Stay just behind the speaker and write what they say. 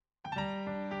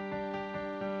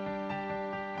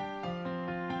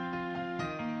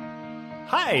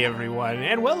Hi, everyone,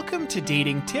 and welcome to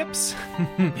Dating Tips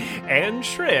and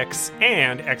Tricks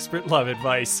and Expert Love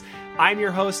Advice. I'm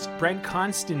your host, Brent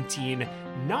Constantine,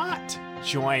 not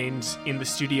joined in the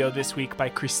studio this week by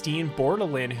Christine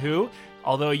Bordelin, who,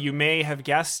 although you may have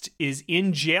guessed, is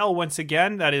in jail once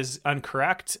again. That is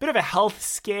incorrect. Bit of a health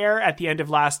scare at the end of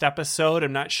last episode.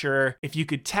 I'm not sure if you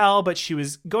could tell, but she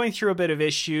was going through a bit of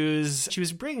issues. She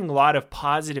was bringing a lot of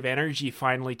positive energy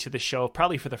finally to the show,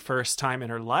 probably for the first time in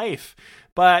her life.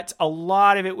 But a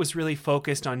lot of it was really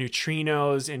focused on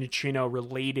neutrinos and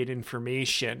neutrino-related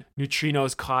information.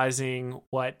 Neutrinos causing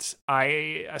what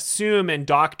I assume and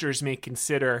doctors may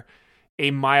consider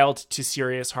a mild to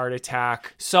serious heart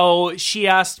attack. So she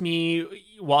asked me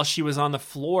while she was on the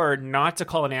floor not to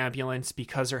call an ambulance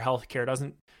because her healthcare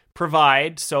doesn't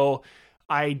provide. So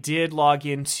I did log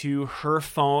into her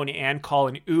phone and call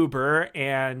an Uber.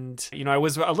 And, I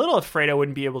was a little afraid I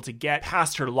wouldn't be able to get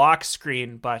past her lock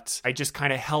screen, but I just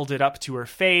kind of held it up to her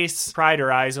face, pried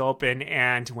her eyes open,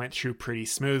 and went through pretty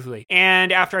smoothly.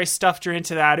 And after I stuffed her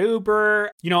into that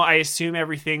Uber, I assume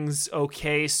everything's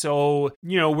okay. So,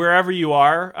 wherever you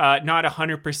are, not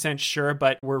 100% sure,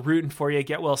 but we're rooting for you.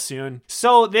 Get well soon.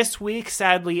 So this week,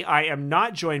 sadly, I am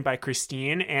not joined by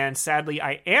Christine, and sadly,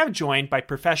 I am joined by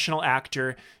professional actor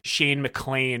Shane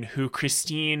McLean, who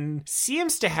Christine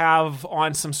seems to have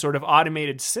on some sort of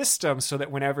automated system so that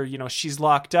whenever, she's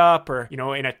locked up or,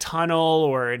 in a tunnel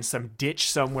or in some ditch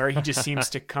somewhere, he just seems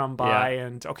to come by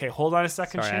and, okay, hold on a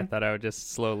second, Sorry, Shane. I thought I would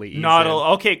just slowly ease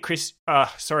Okay,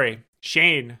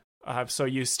 Shane. I'm so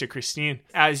used to Christine.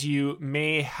 As you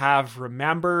may have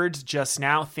remembered just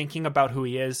now, thinking about who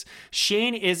he is,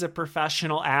 Shane is a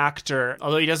professional actor.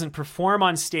 Although he doesn't perform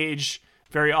on stage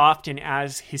very often,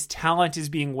 as his talent is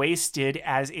being wasted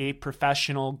as a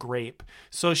professional grape.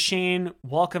 So Shane,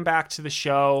 welcome back to the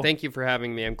show. Thank you for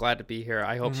having me. I'm glad to be here.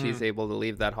 I hope she's able to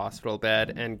leave that hospital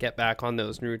bed and get back on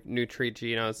those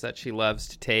Neutrogenos that she loves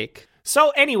to take.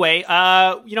 So anyway,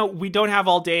 we don't have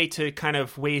all day to kind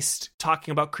of waste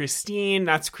talking about Christine.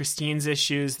 That's Christine's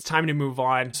issues. It's time to move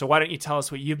on. So why don't you tell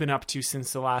us what you've been up to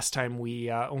since the last time we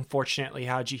unfortunately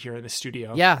had you here in the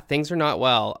studio? Yeah, things are not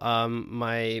well.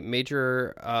 My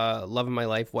major love of my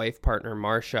life, wife, partner,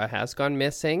 Marcia, has gone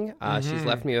missing. She's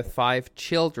left me with 5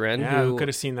 children. Yeah, who could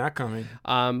have seen that coming?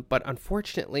 But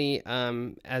unfortunately,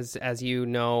 as you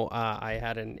know, I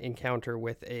had an encounter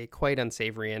with a quite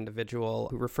unsavory individual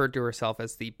who referred to herself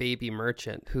as the baby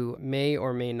merchant, who may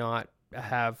or may not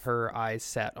have her eyes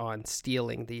set on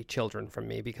stealing the children from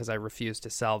me because I refused to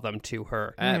sell them to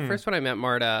her. At first, when I met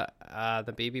Marta,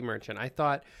 the baby merchant, I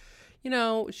thought,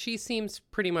 she seems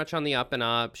pretty much on the up and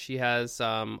up. She has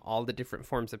all the different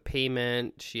forms of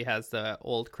payment. She has the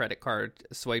old credit card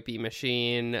swipey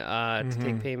machine to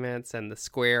take payments, and the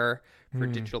Square for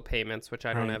digital payments, which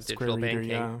I don't have digital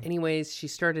banking. Yeah. Anyways, she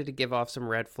started to give off some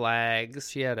red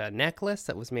flags. She had a necklace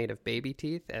that was made of baby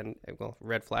teeth and,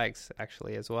 red flags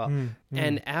actually as well.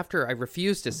 And after I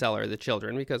refused to sell her the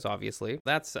children, because obviously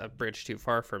that's a bridge too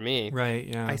far for me. Right,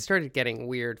 yeah. I started getting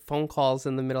weird phone calls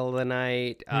in the middle of the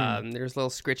night. There's little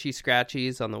scritchy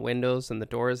scratchies on the windows and the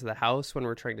doors of the house when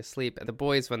we're trying to sleep. The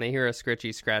boys, when they hear a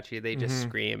scritchy scratchy, they just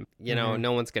scream.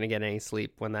 No one's going to get any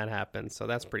sleep when that happens. So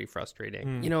that's pretty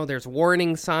frustrating. There's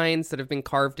warning signs that have been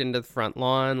carved into the front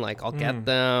lawn, like I'll get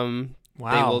them.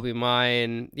 Wow. They will be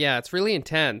mine. Yeah, it's really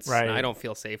intense. Right. I don't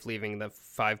feel safe leaving the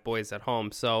 5 boys at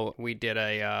home. So we did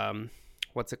a,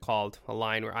 what's it called? A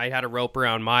line where I had a rope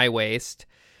around my waist,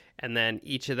 and then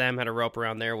each of them had a rope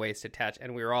around their waist attached,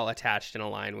 and we were all attached in a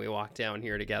line. We walked down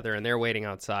here together, and they're waiting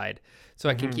outside. So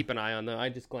I can keep an eye on them. I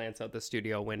just glance out the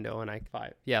studio window, and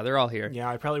they're all here. Yeah,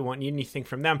 I probably won't need anything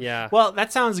from them. Yeah. Well,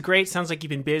 that sounds great. Sounds like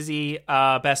you've been busy.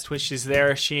 Best wishes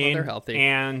there, Shane. Well, they're healthy.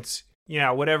 And,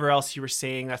 whatever else you were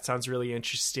saying, that sounds really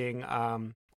interesting.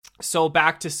 So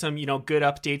back to some, good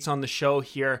updates on the show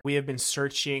here. We have been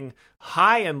searching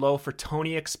high and low for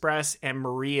Tony Express and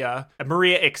Maria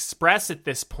Express at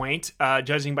this point,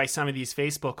 judging by some of these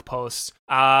Facebook posts.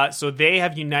 So they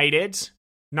have united,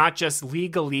 not just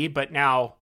legally, but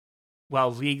now,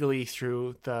 legally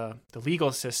through the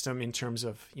legal system in terms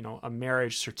of, a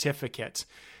marriage certificate.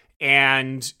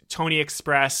 And Tony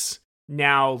Express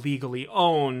now legally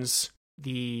owns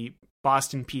the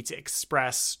Boston Pizza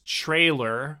Express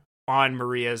trailer on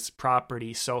Maria's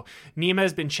property. So Nima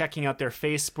has been checking out their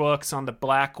Facebooks on the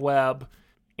black web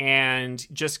and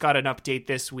just got an update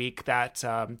this week that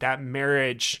that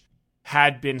marriage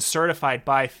had been certified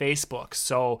by Facebook.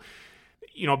 So,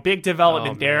 big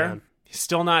development there.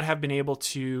 Still not have been able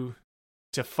to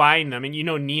find them. And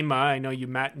Nima, I know you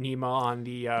met Nima on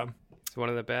the it's one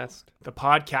of the best. The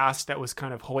podcast that was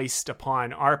kind of hoist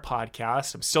upon our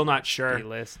podcast. I'm still not sure.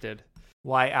 Delisted.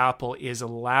 why Apple is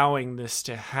allowing this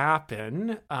to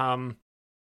happen.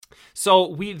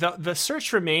 So the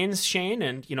search remains, Shane,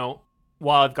 and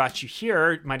while I've got you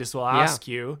here, might as well ask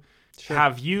you. Sure.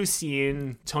 Have you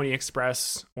seen Tony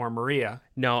Express or Maria?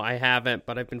 No, I haven't,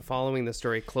 but I've been following the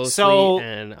story closely. So,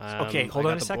 and okay, hold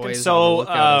on a second.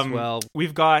 So,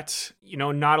 we've got,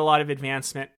 not a lot of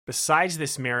advancement besides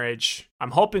this marriage.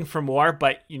 I'm hoping for more,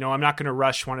 but, I'm not going to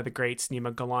rush one of the greats,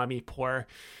 Nima Ghalami.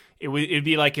 It'd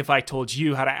be like if I told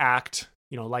you how to act,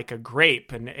 like a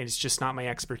grape, and it's just not my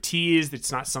expertise.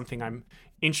 It's not something I'm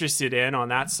interested in on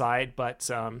that side,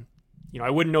 but, I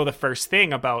wouldn't know the first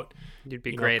thing about. You'd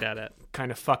be great at it.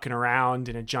 Kind of fucking around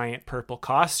in a giant purple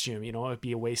costume. It'd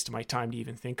be a waste of my time to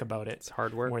even think about it. It's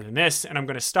hard work. More than this. And I'm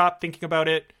going to stop thinking about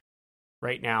it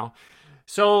right now.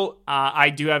 So I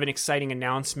do have an exciting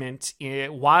announcement.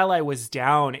 While I was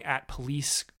down at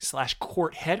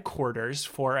police/court headquarters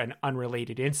for an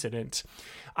unrelated incident,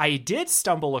 I did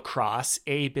stumble across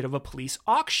a bit of a police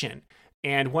auction.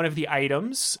 And one of the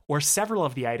items, or several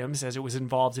of the items, as it was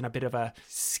involved in a bit of a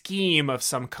scheme of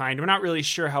some kind, we're not really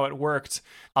sure how it worked.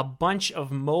 A bunch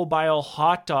of mobile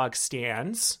hot dog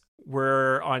stands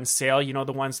were on sale,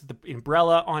 the ones with the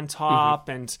umbrella on top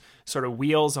and sort of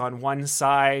wheels on one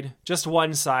side, just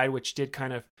one side, which did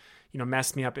kind of,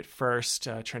 mess me up at first,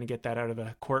 trying to get that out of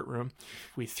the courtroom.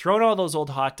 We've thrown all those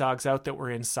old hot dogs out that were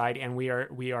inside, and we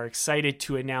are excited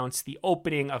to announce the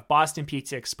opening of Boston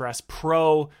Pizza Express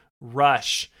Pro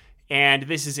Rush. And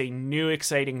this is a new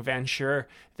exciting venture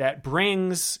that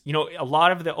brings, a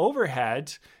lot of the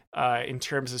overhead in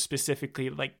terms of specifically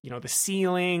like, the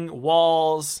ceiling,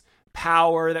 walls,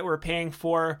 power that we're paying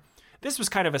for. This was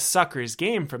kind of a sucker's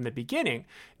game from the beginning.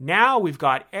 Now we've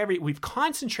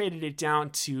concentrated it down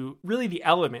to really the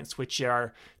elements, which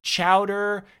are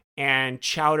chowder and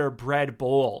chowder bread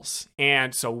bowls.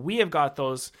 And so we have got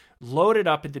those loaded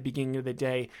up at the beginning of the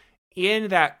day in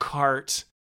that cart,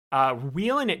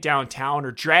 wheeling it downtown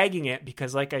or dragging it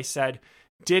because, like I said,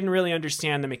 didn't really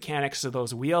understand the mechanics of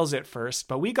those wheels at first,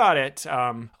 but we got it.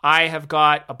 I have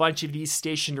got a bunch of these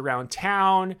stationed around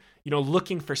town,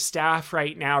 looking for staff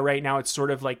right now. Right now, it's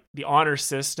sort of like the honor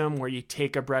system where you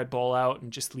take a bread bowl out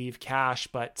and just leave cash,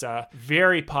 but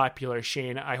very popular,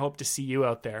 Shane. I hope to see you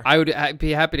out there. I'd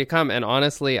be happy to come, and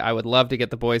honestly, I would love to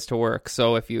get the boys to work.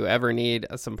 So if you ever need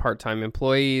some part-time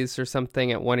employees or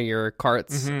something at one of your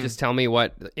carts, just tell me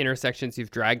what intersections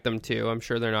you've dragged them to. I'm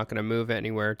sure they're not going to move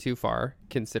anywhere too far,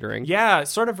 considering. Yeah,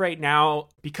 sort of right now,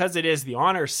 because it is the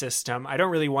honor system, I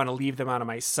don't really want to leave them out of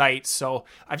my sight, so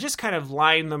I've just kind of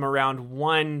lined them around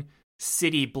one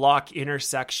city block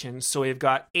intersection. So we've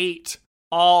got 8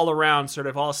 all around, sort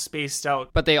of all spaced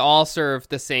out. But they all serve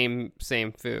the same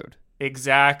food.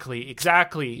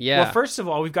 Exactly. Yeah. Well, first of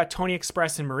all, we've got Tony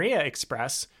Express and Maria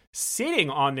Express sitting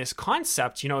on this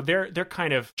concept. They're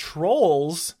kind of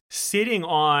trolls sitting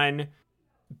on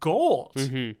gold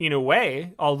in a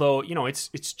way, although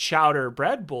it's chowder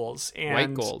bread bowls and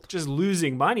white gold, just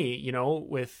losing money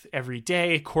with every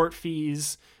day court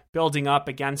fees building up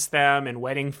against them and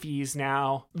wedding fees.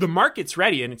 Now the market's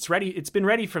ready, and it's been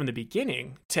ready from the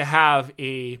beginning to have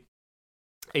a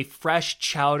fresh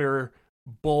chowder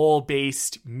bowl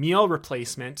based meal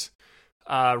replacement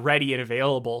ready and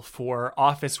available for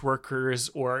office workers,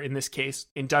 or in this case,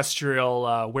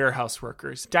 industrial warehouse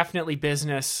workers. Definitely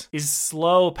business is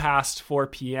slow past 4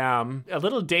 p.m. A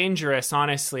little dangerous,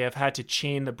 honestly. I've had to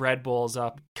chain the bread bowls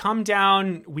up. Come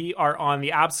down. We are on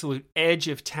the absolute edge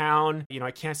of town.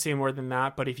 I can't say more than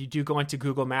that, but if you do go into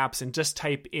Google Maps and just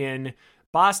type in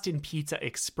Boston Pizza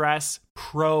Express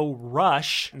Pro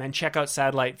Rush, and then check out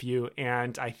Satellite View,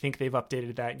 and I think they've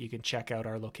updated that, and you can check out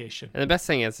our location. And the best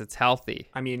thing is it's healthy.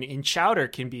 I mean, in chowder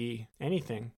can be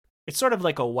anything. It's sort of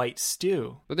like a white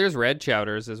stew. But there's red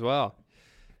chowders as well.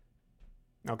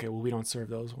 Okay, well, we don't serve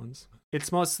those ones.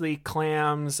 It's mostly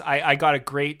clams. I got a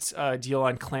great deal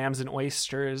on clams and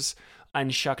oysters,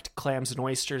 unshucked clams and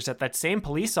oysters at that same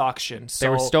police auction. So they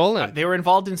were stolen. They were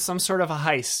involved in some sort of a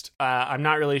heist. I'm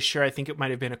not really sure. I think it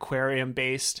might have been aquarium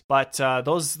based, but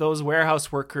those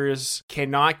warehouse workers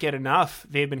cannot get enough.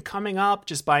 They've been coming up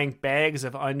just buying bags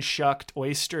of unshucked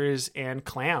oysters and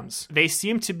clams. They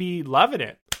seem to be loving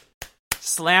it.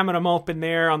 Slamming them open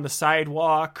there on the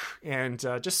sidewalk and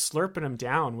just slurping them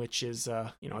down, which is,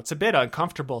 it's a bit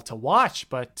uncomfortable to watch,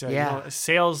 but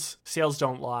sales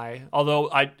don't lie. Although,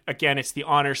 it's the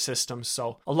honor system,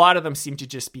 so a lot of them seem to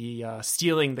just be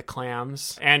stealing the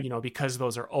clams. And, because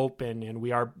those are open and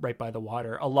we are right by the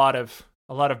water, a lot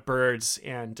of birds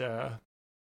and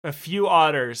a few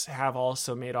otters have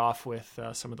also made off with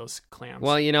some of those clams.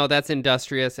 Well, that's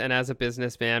industrious, and as a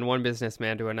businessman, one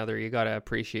businessman to another, you got to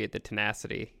appreciate the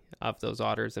tenacity of those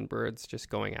otters and birds just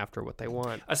going after what they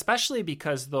want. Especially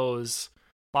because those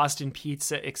Boston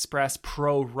Pizza Express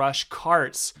Pro Rush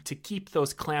carts, to keep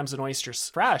those clams and oysters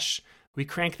fresh, we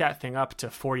crank that thing up to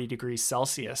 40 degrees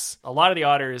Celsius. A lot of the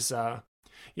otters,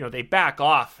 they back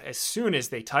off as soon as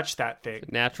they touch that thing.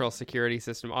 Natural security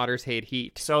system. Otters hate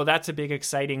heat. So that's a big,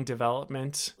 exciting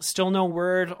development. Still no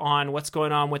word on what's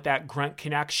going on with that Grunt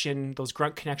Connection, those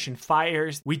Grunt Connection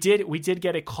fires. We did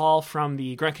get a call from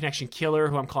the Grunt Connection killer,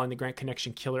 who I'm calling the Grunt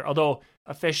Connection killer, although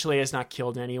officially has not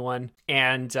killed anyone.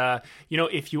 And,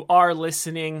 if you are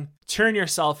listening, turn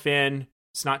yourself in.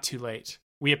 It's not too late.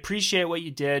 We appreciate what you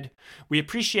did. We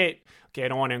appreciate, I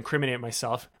don't want to incriminate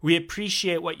myself. We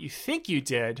appreciate what you think you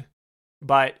did.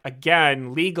 But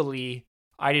again, legally,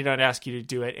 I did not ask you to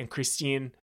do it. And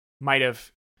Christine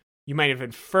you might have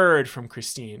inferred from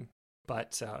Christine,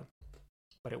 but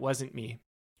it wasn't me.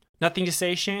 Nothing to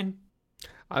say, Shane?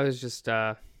 I was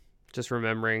just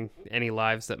remembering any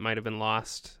lives that might have been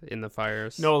lost in the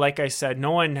fires. No, like I said, no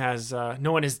one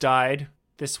has died.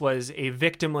 This was a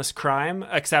victimless crime,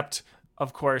 except,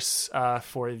 of course,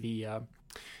 for the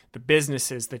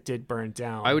businesses that did burn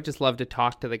down. I would just love to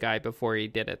talk to the guy before he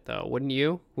did it, though. Wouldn't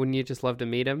you? Wouldn't you just love to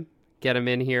meet him? Get him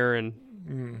in here and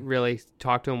really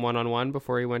talk to him one-on-one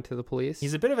before he went to the police?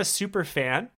 He's a bit of a super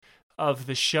fan of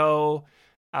the show.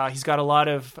 He's got a lot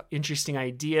of interesting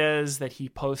ideas that he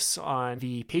posts on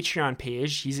the Patreon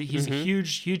page. He's a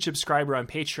huge subscriber on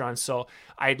Patreon. So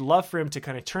I'd love for him to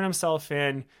kind of turn himself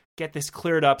in, get this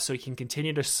cleared up so he can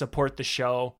continue to support the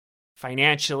show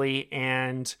financially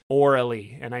and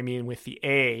orally. And I mean with the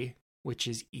A, which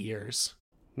is ears.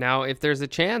 Now, if there's a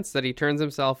chance that he turns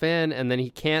himself in and then he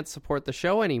can't support the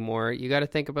show anymore, you got to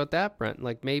think about that, Brent.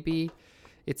 Like, maybe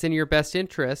it's in your best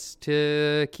interest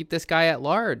to keep this guy at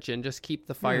large and just keep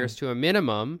the fires to a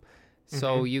minimum.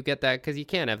 So you get that, because you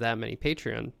can't have that many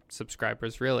Patreon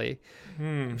subscribers, really.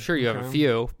 I'm sure you have a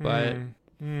few, but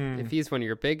if he's one of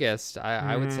your biggest,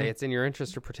 I would say it's in your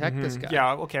interest to protect this guy.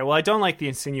 Yeah, okay. Well, I don't like the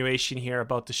insinuation here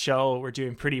about the show. We're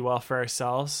doing pretty well for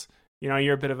ourselves.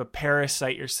 You're a bit of a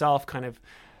parasite yourself, kind of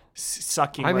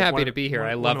sucking. I'm happy to be here.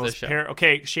 I love this show.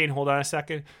 Okay, Shane, hold on a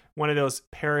second. One of those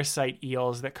parasite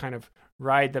eels that kind of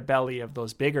ride the belly of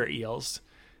those bigger eels.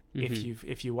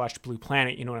 If you watched Blue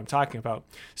Planet, you know what I'm talking about.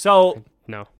 So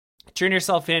no, turn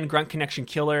yourself in, Grunt Connection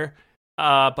killer.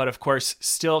 But of course,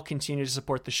 still continue to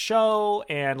support the show,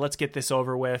 and let's get this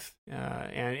over with.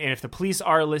 And if the police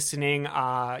are listening,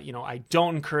 I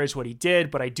don't encourage what he did,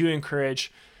 but I do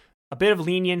encourage a bit of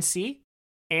leniency.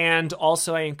 And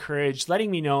also I encourage letting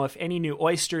me know if any new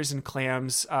oysters and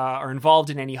clams are involved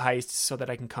in any heists so that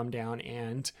I can come down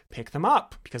and pick them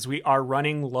up, because we are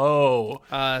running low.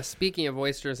 Speaking of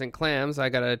oysters and clams, I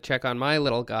got to check on my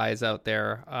little guys out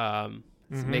there.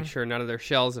 Make sure none of their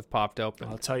shells have popped open.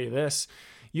 I'll tell you this.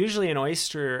 Usually an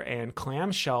oyster and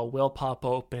clam shell will pop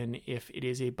open if it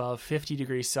is above 50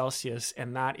 degrees Celsius,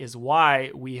 and that is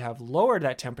why we have lowered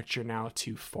that temperature now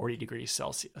to 40 degrees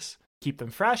Celsius. Keep them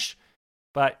fresh,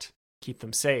 but keep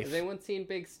them safe. Has anyone seen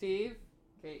Big Steve?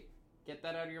 Okay, get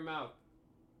that out of your mouth.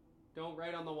 Don't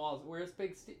write on the walls. Where's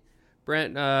Big Steve?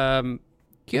 Brent, do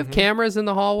you have cameras in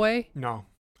the hallway? No,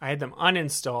 I had them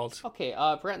uninstalled. Okay,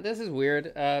 Brent, this is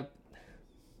weird.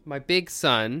 My big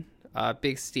son,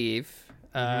 Big Steve,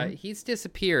 he's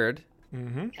disappeared.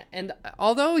 And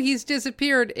although he's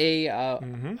disappeared, a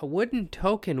wooden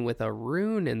token with a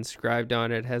rune inscribed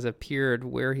on it has appeared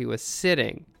where he was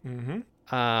sitting.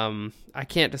 I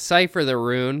can't decipher the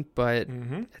rune, but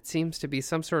it seems to be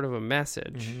some sort of a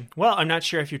message. Well, I'm not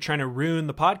sure if you're trying to ruin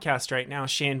the podcast right now,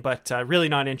 Shane, but really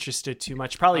not interested too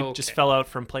much. Probably just fell out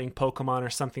from playing Pokemon or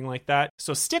something like that.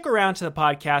 So stick around to the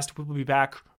podcast. We'll be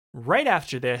back right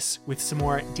after this with some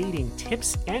more dating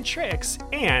tips and tricks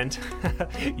and,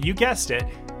 you guessed it,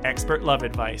 expert love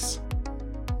advice.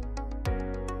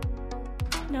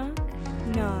 Knock,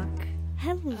 knock.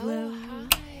 Hello. Oh,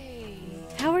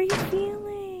 hi. How are you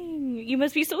feeling? You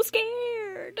must be so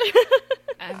scared.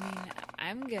 I mean,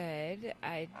 I'm good.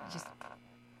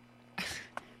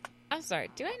 I'm sorry.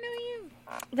 Do I know you?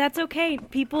 That's okay.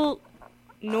 People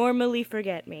normally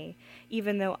forget me,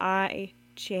 even though I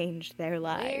changed their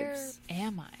lives. Where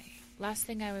am I? Last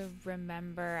thing I would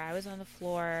remember, I was on the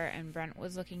floor and Brent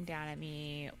was looking down at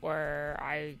me, or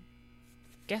I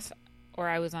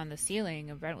was on the ceiling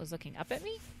and Brent was looking up at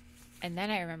me. And then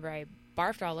I remember I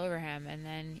barfed all over him, and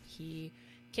then he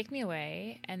kicked me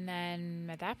away, and then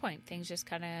at that point things just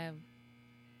kind of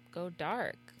go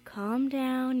dark. Calm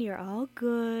down, you're all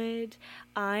good.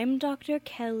 I'm Dr.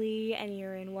 Kelly, and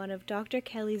you're in one of Dr.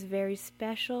 Kelly's very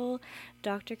special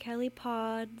Dr. Kelly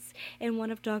pods in one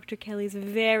of Dr. Kelly's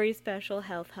very special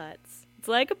health huts. It's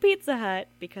like a Pizza Hut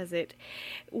because it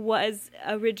was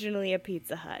originally a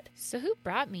Pizza Hut. So who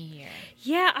brought me here?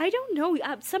 Yeah, I don't know.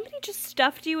 Somebody just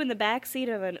stuffed you in the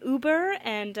backseat of an Uber,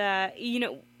 and,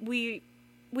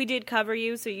 we did cover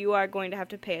you, so you are going to have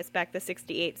to pay us back the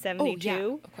 $68.72. Oh, yeah,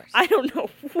 of course. I don't know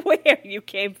where you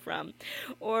came from.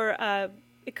 Or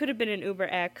it could have been an Uber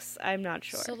X. I'm not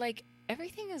sure. So, like,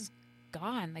 everything is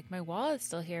gone. Like, my wallet's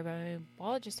still here, but my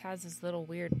wallet just has this little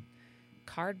weird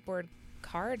cardboard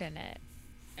card in it.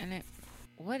 And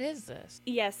what is this?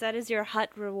 Yes, that is your Hut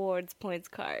Rewards points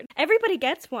card. Everybody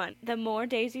gets one. The more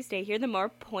days you stay here, the more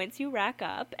points you rack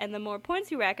up, and the more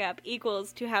points you rack up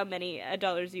equals to how many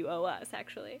dollars you owe us,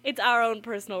 actually. It's our own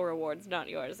personal rewards, not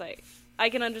yours. I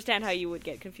can understand how you would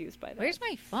get confused by that. Where's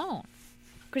my phone?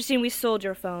 Christine, we sold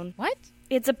your phone. What?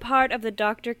 It's a part of the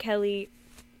Dr. Kelly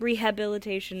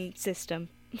rehabilitation system.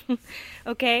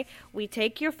 Okay? We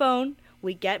take your phone.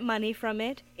 We get money from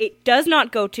it. It does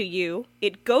not go to you.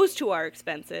 It goes to our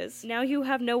expenses. Now you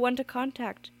have no one to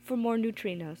contact for more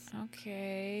neutrinos.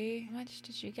 Okay. How much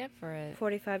did you get for it?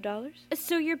 $45.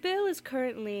 So your bill is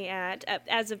currently at,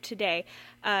 as of today,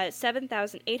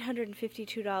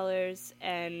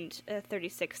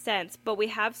 $7,852.36. But we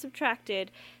have subtracted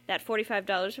that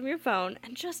 $45 from your phone.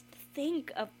 And just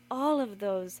think of all of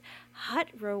those Hut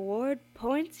reward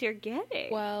points you're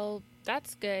getting. Well,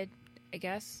 that's good, I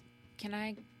guess. Can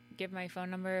I give my phone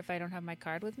number if I don't have my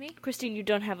card with me? Christine, you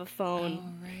don't have a phone.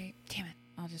 Oh, right. Damn it.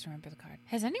 I'll just remember the card.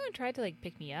 Has anyone tried to, like,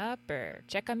 pick me up or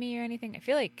check on me or anything? I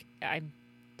feel like I'm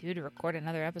due to record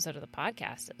another episode of the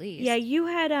podcast, at least. Yeah, you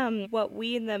had what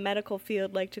we in the medical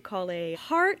field like to call a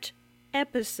heart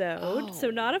episode. Oh,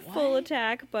 so not a full what?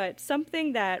 attack, but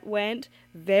something that went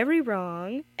very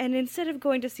wrong. And instead of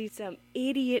going to see some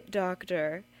idiot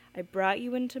doctor, I brought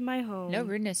you into my home. No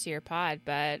rudeness to your pod,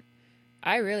 but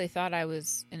I really thought I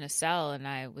was in a cell and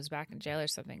I was back in jail or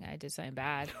something. I did something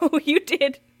bad. Oh, you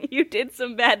did. You did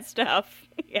some bad stuff.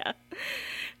 Yeah.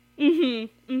 You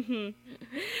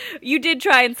did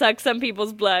try and suck some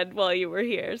people's blood while you were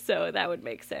here, so that would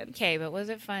make sense. Okay, but was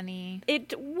it funny?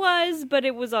 It was, but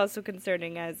it was also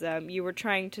concerning as you were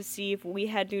trying to see if we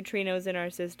had neutrinos in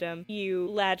our system. You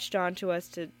latched onto us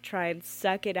to try and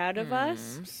suck it out of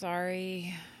us. I'm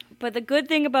sorry. But the good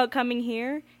thing about coming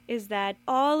here is that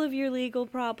all of your legal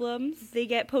problems, they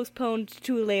get postponed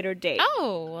to a later date.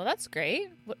 Oh, well, that's great.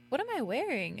 What am I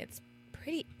wearing? It's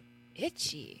pretty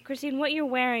itchy. Christine, what you're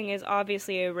wearing is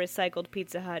obviously a recycled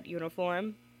Pizza Hut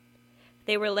uniform.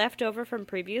 They were left over from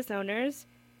previous owners.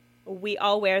 We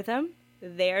all wear them.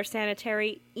 They are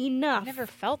sanitary enough. I've never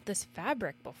felt this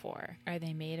fabric before. Are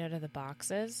they made out of the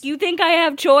boxes? You think I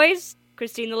have choice?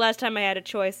 Christine, the last time I had a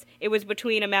choice, it was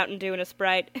between a Mountain Dew and a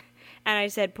Sprite. And I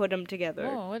said put them together.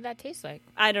 Oh, what did that taste like?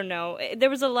 I don't know. There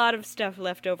was a lot of stuff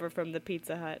left over from the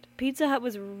Pizza Hut. Pizza Hut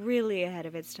was really ahead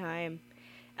of its time.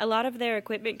 A lot of their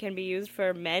equipment can be used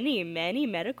for many, many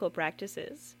medical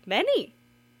practices. Many!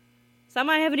 Some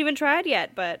I haven't even tried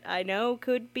yet, but I know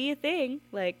could be a thing.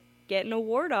 Like getting a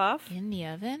wart off. In the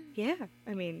oven? Yeah.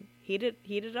 I mean, heat it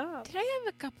up. Did I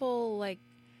have a couple, like,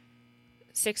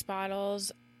 6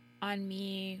 bottles on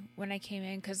me when I came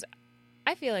in? Because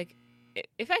I feel like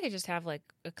if I could just have, like,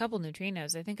 a couple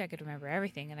neutrinos, I think I could remember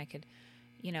everything and I could,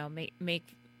 make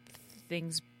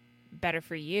things better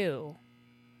for you,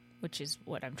 which is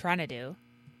what I'm trying to do.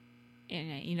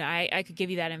 And, I could give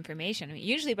you that information. I mean,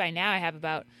 usually by now I have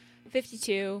about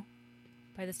 52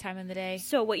 by this time of the day.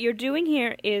 So what you're doing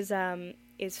here is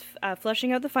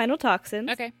flushing out the final toxins.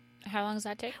 Okay. How long does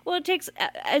that take? Well, it takes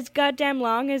as goddamn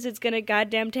long as it's gonna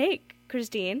goddamn take,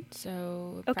 Christine.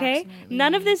 So, okay?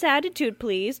 None of this attitude,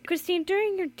 please. Christine,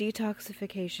 during your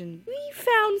detoxification, we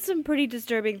found some pretty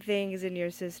disturbing things in your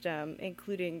system,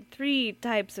 including 3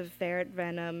 types of ferret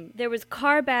venom. There was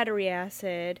car battery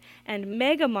acid and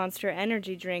Mega Monster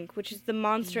energy drink, which is the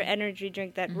monster energy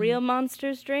drink that real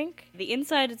monsters drink. The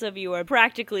insides of you are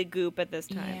practically goop at this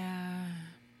time. Yeah.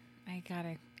 I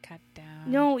gotta cut down.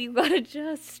 No, you gotta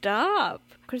just stop.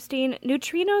 Christine,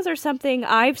 neutrinos are something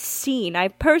I've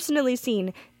personally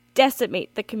seen,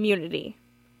 decimate the community.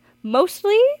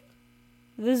 Mostly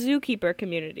the zookeeper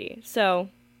community. So,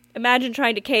 imagine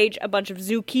trying to cage a bunch of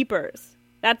zookeepers.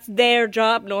 That's their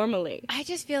job normally. I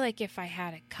just feel like if I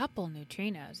had a couple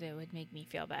neutrinos, it would make me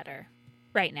feel better.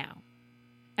 Right now.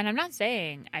 And I'm not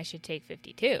saying I should take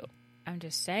 52. I'm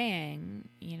just saying,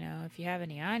 if you have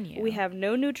any on you. We have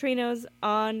no neutrinos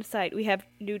on site. We have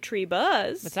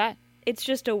NutriBuzz. What's that? It's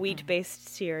just a wheat-based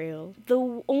cereal.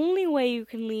 The only way you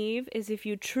can leave is if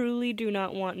you truly do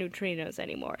not want neutrinos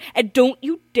anymore. And don't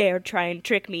you dare try and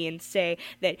trick me and say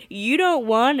that you don't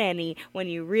want any when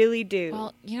you really do.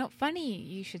 Well, funny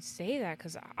you should say that,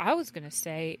 because I was going to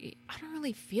say, I don't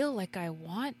really feel like I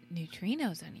want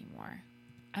neutrinos anymore.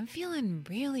 I'm feeling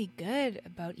really good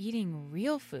about eating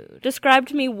real food. Describe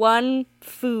to me one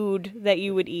food that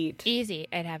you would eat. Easy.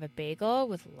 I'd have a bagel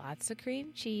with lots of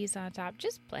cream cheese on top,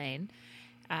 just plain.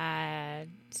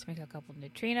 Sprinkle a couple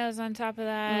neutrinos on top of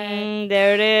that.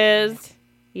 There it is.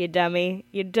 You dummy.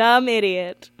 You dumb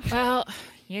idiot. Well,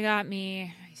 you got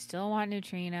me. I still want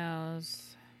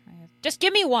neutrinos. Just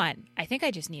give me one. I think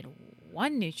I just need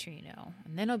one neutrino,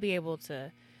 and then I'll be able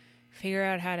to figure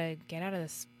out how to get out of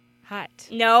this hut.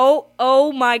 No.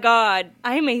 Oh my God.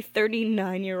 I'm a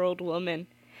 39-year-old woman,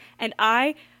 and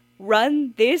I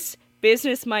run this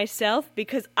business myself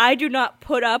because I do not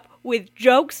put up with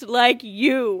jokes like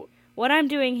you. What I'm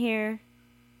doing here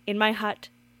in my hut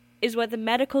is what the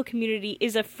medical community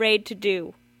is afraid to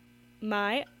do.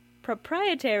 My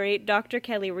proprietary Dr.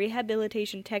 Kelly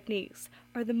rehabilitation techniques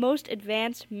are the most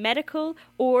advanced medical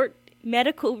or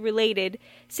medical-related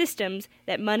systems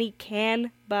that money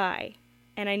can buy.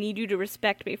 And I need you to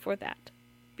respect me for that.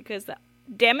 Because,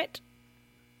 damn it,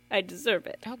 I deserve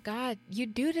it. Oh, God, you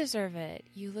do deserve it.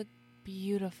 You look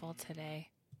beautiful today.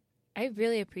 I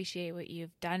really appreciate what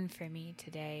you've done for me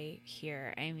today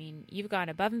here. I mean, you've gone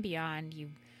above and beyond. You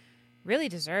really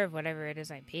deserve whatever it is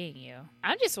I'm paying you.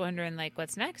 I'm just wondering,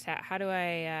 what's next? How do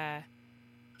I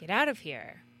get out of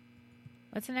here?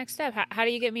 What's the next step? How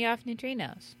do you get me off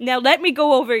neutrinos? Now let me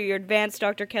go over your advanced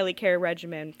Dr. Kelly care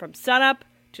regimen from sunup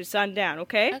to sundown,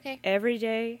 okay? Okay. Every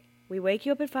day, we wake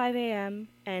you up at 5 a.m.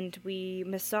 and we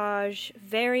massage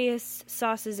various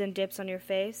sauces and dips on your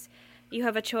face. You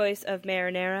have a choice of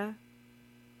marinara,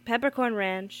 peppercorn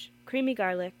ranch, creamy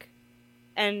garlic,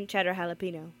 and cheddar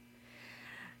jalapeno.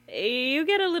 You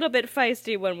get a little bit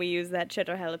feisty when we use that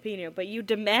cheddar jalapeno, but you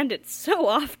demand it so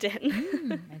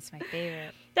often. That's my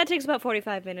favorite. That takes about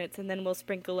 45 minutes, and then we'll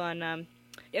sprinkle on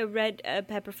red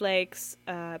pepper flakes,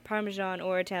 Parmesan,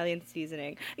 or Italian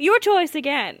seasoning. Your choice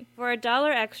again. For $1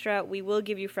 extra, we will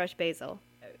give you fresh basil.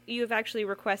 You have actually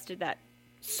requested that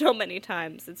so many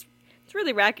times. It's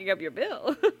really racking up your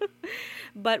bill.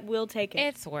 But we'll take it.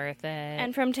 It's worth it.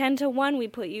 And from 10 to 1, we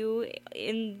put you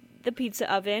in the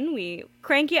pizza oven. We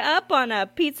crank you up on a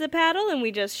pizza paddle, and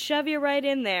we just shove you right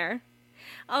in there.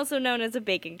 Also known as a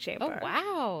baking chamber. Oh,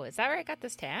 wow. Is that where I got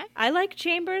this tag? I like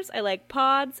chambers, I like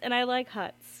pods, and I like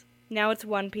huts. Now it's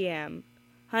 1 p.m.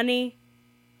 Honey,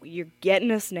 you're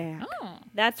getting a snack. Oh.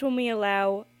 That's when we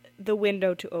allow the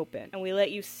window to open, and we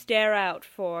let you stare out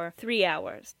for 3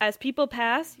 hours. As people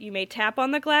pass, you may tap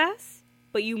on the glass,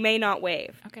 but you may not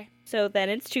wave. Okay. So then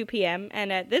it's 2 p.m.,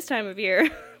 and at this time of year,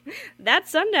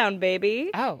 that's sundown, baby.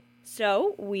 Oh.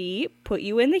 So we put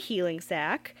you in the healing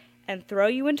sack and throw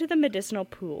you into the medicinal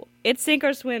pool. It's sink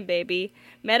or swim, baby.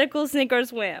 Medical sink or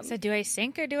swim. So do I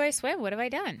sink or do I swim? What have I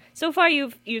done? So far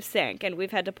you've sank, and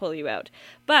we've had to pull you out.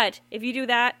 But if you do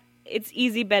that, it's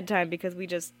easy bedtime because we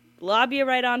just lob you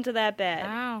right onto that bed.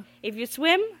 Wow. If you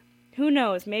swim, who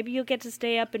knows? Maybe you'll get to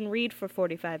stay up and read for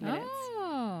 45 minutes.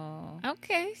 Oh.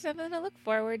 Okay, something to look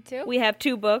forward to. We have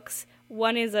 2 books.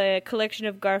 One is a collection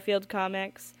of Garfield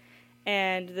comics,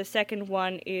 and the second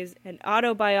one is an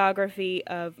autobiography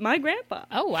of my grandpa.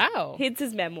 Oh, wow. It's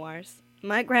his memoirs.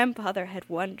 My grandfather had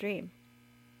one dream,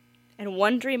 and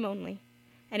one dream only,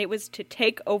 and it was to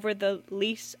take over the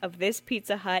lease of this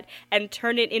Pizza Hut and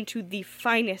turn it into the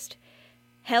finest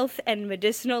health and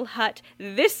medicinal hut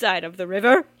this side of the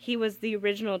river. He was the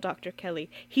original Dr. Kelly.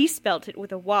 He spelt it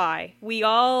with a Y. We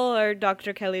all are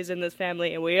Dr. Kellys in this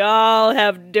family, and we all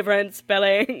have different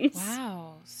spellings.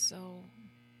 Wow. So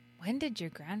when did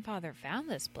your grandfather found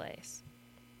this place?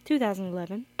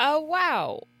 2011. Oh,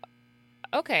 wow.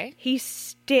 Okay. He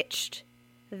stitched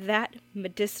that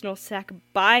medicinal sack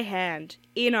by hand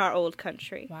in our old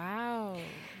country. Wow.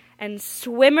 And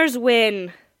swimmers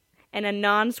win. And a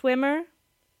non-swimmer,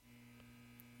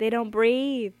 they don't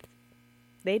breathe.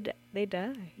 They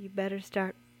die. You better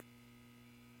start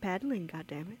paddling,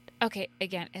 goddammit. Okay,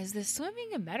 again, is the swimming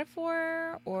a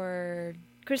metaphor or...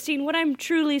 Christine, what I'm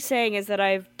truly saying is that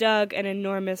I've dug an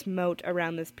enormous moat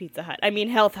around this Pizza Hut. I mean,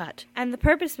 health hut. And the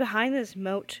purpose behind this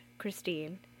moat,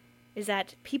 Christine, is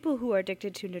that people who are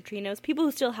addicted to neutrinos, people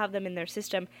who still have them in their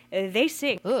system, they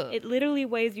sink. Ugh. It literally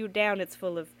weighs you down. It's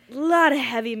full of a lot of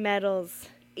heavy metals.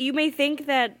 You may think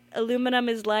that aluminum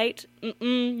is light.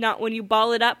 Not when you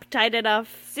ball it up tight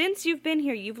enough. Since you've been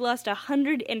here, you've lost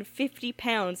 150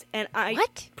 pounds, and I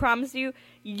What? promise you,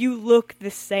 You look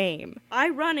the same. I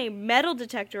run a metal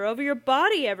detector over your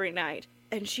body every night.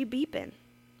 And she beeping.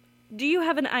 Do you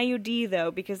have an IUD,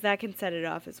 though? Because that can set it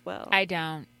off as well. I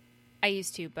don't. I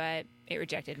used to, but it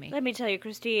rejected me. Let me tell you,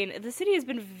 Christine, the city has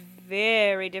been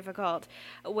very difficult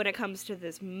when it comes to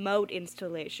this moat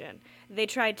installation. They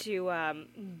tried to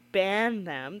ban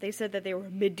them. They said that they were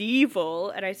medieval,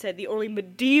 and I said the only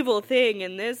medieval thing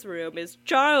in this room is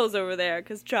Charles over there,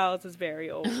 because Charles is very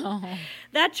old. Oh.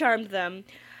 That charmed them.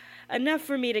 Enough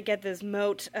for me to get this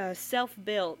moat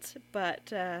self-built, but,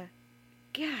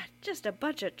 God, just a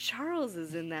bunch of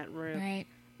Charleses in that room. Right.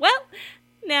 Well,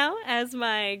 now, as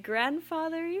my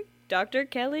grandfather, Dr.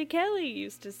 Kelly Kelly,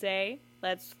 used to say,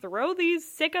 let's throw these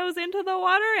sickos into the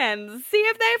water and see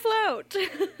if they float.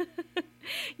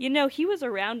 You know, he was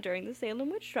around during the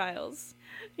Salem witch trials.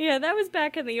 Yeah, that was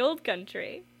back in the old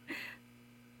country.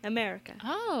 America.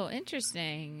 Oh,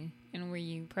 interesting. And were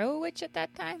you pro-witch at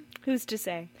that time? Who's to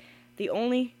say? The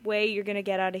only way you're going to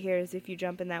get out of here is if you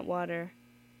jump in that water.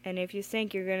 And if you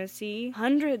sink, you're going to see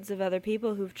hundreds of other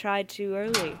people who've tried too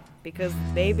early. Because,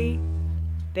 baby,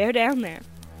 they're down there.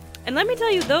 And let me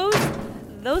tell you,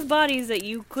 those bodies that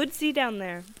you could see down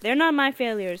there, they're not my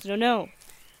failures. No.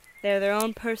 They're their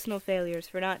own personal failures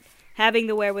for not having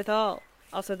the wherewithal.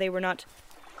 Also, they were not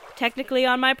technically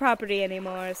on my property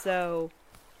anymore, so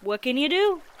what can you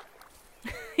do?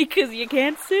 Because you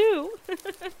can't sue.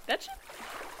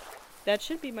 That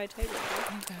should be my title.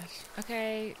 Oh, gosh.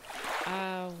 Okay.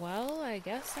 Well, I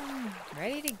guess I'm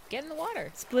ready to get in the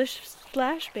water. Splish,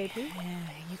 splash, baby. Yeah,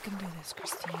 you can do this,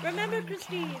 Christine. Remember, You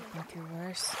Christine. can. Make it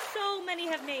worse. So many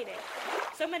have made it.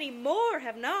 So many more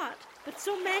have not. But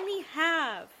so many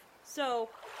have. So,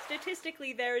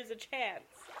 statistically, there is a chance.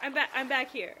 I'm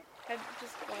back here. I'm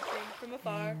just watching from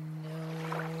afar.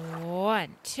 No.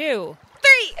 1, 2,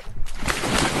 3!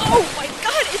 Oh my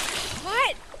god, it's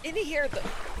hot in here.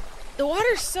 The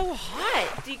water's so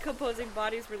hot. Decomposing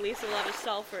bodies release a lot of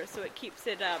sulfur, so it keeps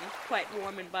it quite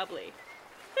warm and bubbly.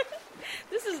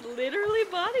 This is literally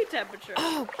body temperature.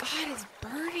 Oh god, it's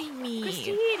burning me.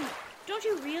 Christine, don't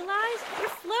you realize you're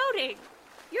floating?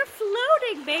 You're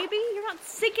floating, baby. You're not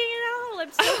sinking at all.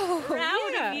 I'm so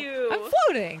proud of you. I'm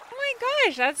floating. Oh my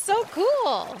gosh, that's so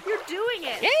cool. You're doing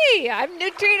it. Yay, I'm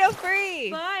neutrino free.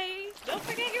 Bye. Don't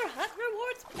forget your Hut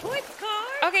Rewards points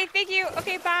card. Okay, thank you.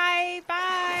 Okay, bye.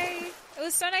 Bye. It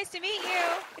was so nice to meet you,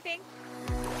 I think.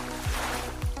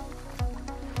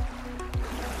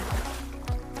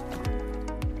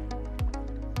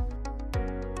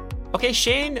 Okay,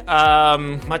 Shane,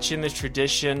 much in the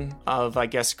tradition of, I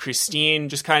guess, Christine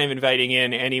just kind of inviting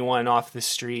in anyone off the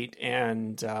street.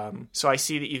 And so I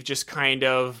see that you've just kind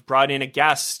of brought in a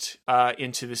guest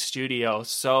into the studio.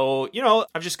 So,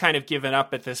 I've just kind of given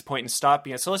up at this point and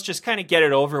stopping it. So let's just kind of get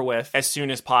it over with as soon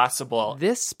as possible.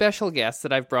 This special guest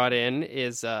that I've brought in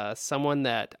is someone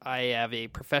that I have a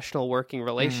professional working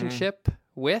relationship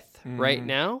with right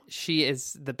now. She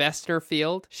is the best in her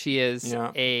field. She is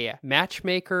a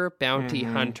matchmaker bounty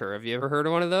hunter. Have you ever heard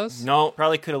of one of those? No,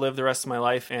 probably could have lived the rest of my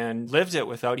life and lived it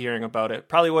without hearing about it.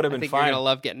 Probably would have been I think fine. you're going to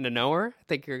love getting to know her. I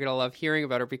think you're going to love hearing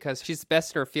about her because she's the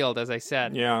best in her field, as I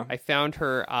said. Yeah. I found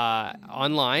her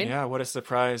online. Yeah, what a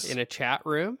surprise. In a chat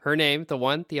room. Her name, the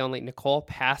one, the only, Nicole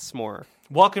Passmore.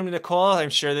 Welcome to Nicole. I'm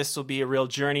sure this will be a real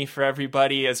journey for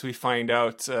everybody as we find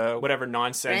out whatever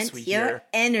nonsense Brent, we your hear.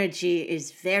 energy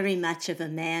is very much of a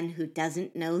man who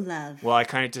doesn't know love. Well, I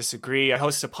kind of disagree. I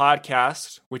host a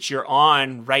podcast, which you're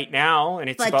on right now, and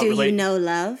it's But about do you know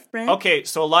love, Brent? Okay,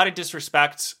 so a lot of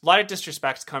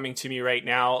disrespect coming to me right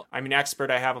now. I'm an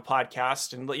expert. I have a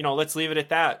podcast, and let's leave it at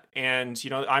that. And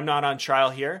I'm not on trial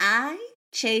here. I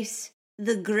chase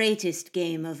the greatest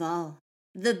game of all.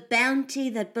 The bounty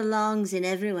that belongs in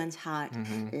everyone's heart.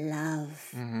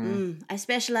 Love. I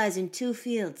specialize in 2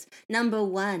 fields. Number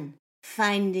 1,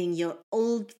 finding your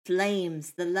old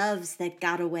flames, the loves that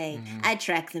got away. I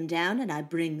track them down and I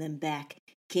bring them back.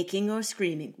 Kicking or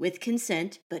screaming, with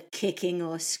consent, but kicking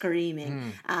or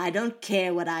screaming. I don't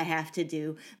care what I have to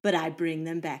do, but I bring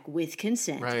them back with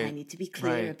consent. Right. I need to be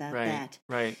clear about that.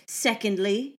 Right.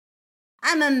 Secondly,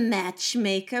 I'm a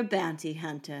matchmaker bounty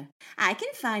hunter. I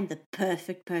can find the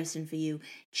perfect person for you,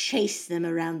 chase them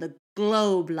around the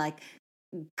globe like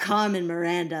Carmen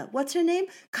Miranda. What's her name?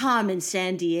 Carmen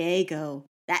Sandiego.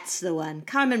 That's the one.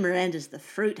 Carmen Miranda's the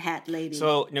fruit hat lady.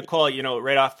 So, Nicole,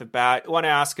 right off the bat, I want to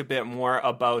ask a bit more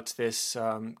about this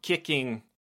kicking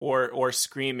or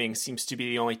screaming seems to be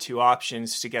the only 2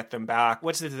 options to get them back.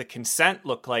 What does the consent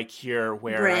look like here?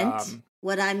 Where Brent,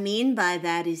 What I mean by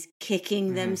that is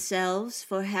kicking themselves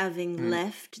for having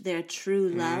left their true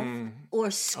love or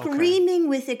screaming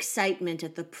with excitement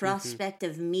at the prospect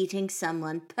of meeting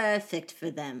someone perfect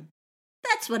for them.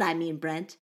 That's what I mean,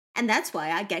 Brent. And that's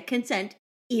why I get consent,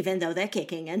 even though they're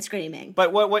kicking and screaming.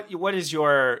 But what is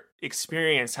your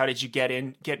experience? How did you get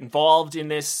involved in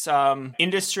this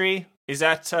industry? Is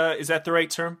that the right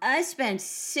term? I spent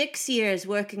 6 years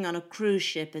working on a cruise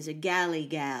ship as a galley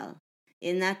gal.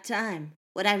 In that time,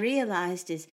 what I realized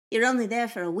is you're only there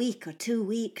for a week or 2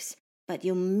 weeks, but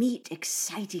you'll meet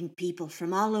exciting people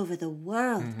from all over the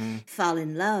world, fall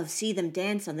in love, see them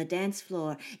dance on the dance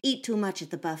floor, eat too much at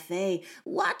the buffet,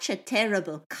 watch a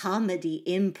terrible comedy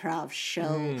improv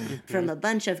show from a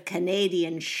bunch of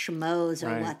Canadian schmoes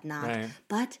or whatnot. Right.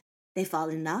 But they fall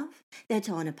in love, they're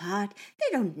torn apart,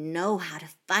 they don't know how to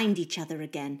find each other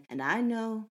again. And I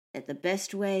know that the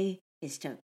best way is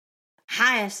to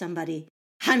hire somebody,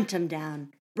 hunt 'em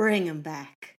down, bring 'em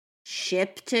back.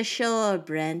 Ship to shore,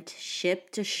 Brent, ship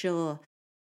to shore.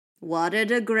 Water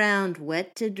to ground,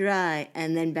 wet to dry,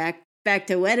 and then back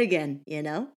to wet again, you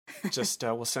know? Just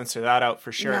we'll censor that out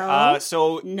for sure.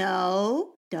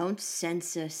 No, don't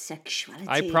censor sexuality.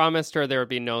 I promised her there would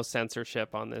be no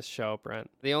censorship on this show,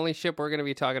 Brent. The only ship we're going to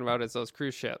be talking about is those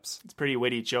cruise ships. It's a pretty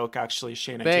witty joke, actually,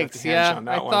 Shane. I Thanks. do have to hand you on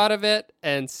that I one. thought of it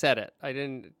and said it. I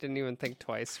didn't even think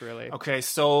twice, really. Okay,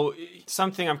 so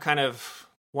something I'm kind of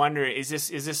wondering, is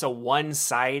this a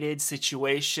one-sided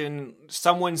situation?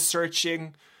 Someone's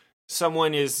searching,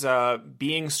 someone is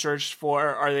being searched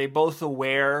for. Are they both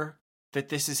aware that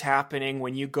this is happening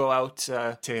when you go out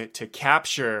to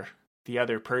capture the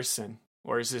other person?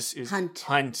 Or is this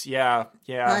hunt? Yeah.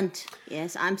 Hunt.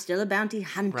 Yes, I'm still a bounty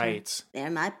hunter. Right. They're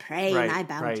my prey, my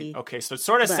bounty. Right. Okay, so it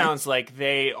sort of sounds like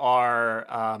they are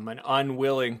an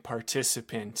unwilling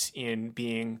participant in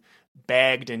being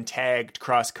bagged and tagged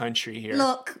cross country here.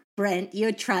 Look, Brent,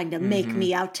 you're trying to make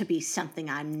me out to be something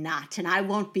I'm not, and I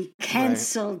won't be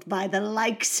canceled by the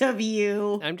likes of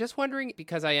you. I'm just wondering,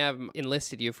 because I have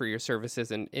enlisted you for your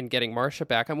services in getting Marcia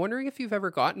back, I'm wondering if you've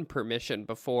ever gotten permission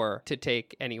before to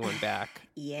take anyone back.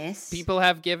 Yes. People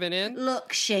have given in?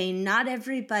 Look, Shane, not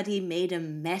everybody made a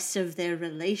mess of their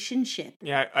relationship.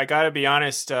 Yeah, I gotta be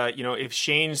honest, if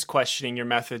Shane's questioning your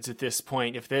methods at this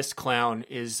point, if this clown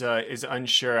is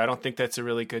unsure, I don't think that's a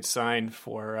really good sign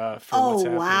for what's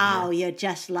happening. Oh, wow, here. you're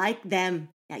just like them.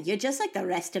 Now, you're just like the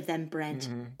rest of them, Brent.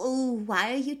 Oh,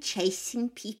 why are you chasing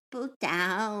people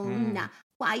down?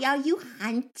 Why are you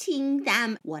hunting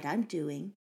them? What I'm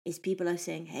doing is people are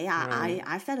saying, hey,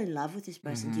 I fell in love with this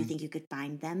person. Do you think you could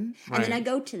find them? And then I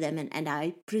go to them and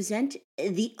I present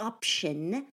the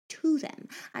option to them.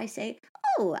 I say,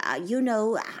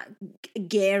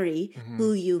 Gary,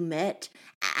 who you met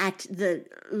at the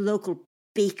local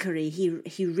bakery,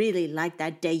 he really liked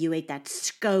that day you ate that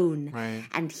scone. Right.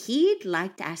 And he'd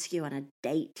like to ask you on a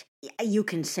date. You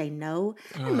can say no,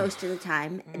 and most of the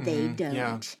time they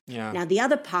don't. Yeah. Now, the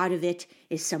other part of it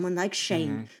is someone like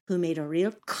Shane, who made a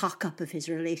real cock-up of his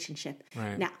relationship.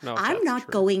 Right. Now, No, I'm that's not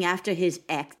true. going after his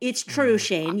ex. It's true,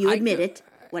 Shane, you admit it.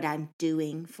 What I'm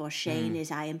doing for Shane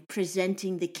is I am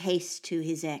presenting the case to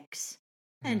his ex.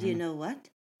 And you know what?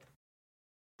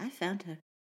 I found her.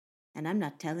 And I'm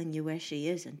not telling you where she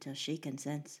is until she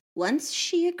consents. Once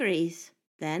she agrees,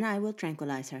 then I will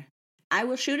tranquilize her. I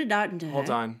will shoot a dart into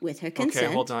her with her consent.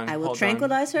 Okay, hold on. I will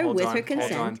tranquilize her with her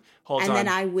consent. Hold on. And then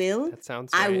I will That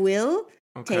sounds I right. will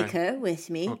Okay. take her with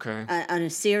me Okay. on a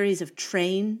series of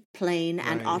train, plane,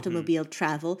 and automobile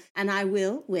travel. And I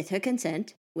will, with her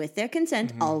consent, with their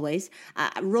consent always,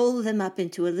 roll them up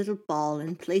into a little ball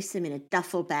and place them in a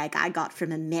duffel bag I got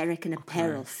from American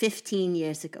Apparel 15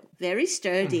 years ago. Very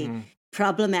sturdy,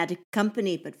 problematic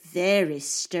company, but very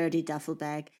sturdy duffel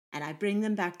bag. And I bring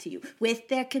them back to you with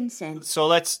their consent. So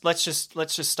let's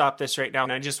just stop this right now.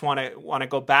 And I just want to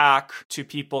go back to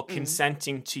people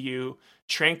consenting to you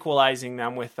tranquilizing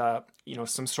them with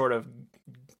some sort of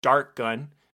dart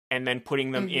gun and then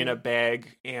putting them in a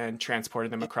bag and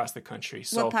transporting them across the country.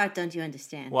 So what part don't you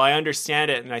understand? Well, I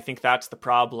understand it, and I think that's the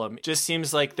problem. It just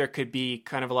seems like there could be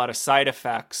kind of a lot of side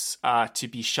effects to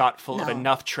be shot full of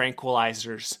enough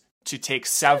tranquilizers to take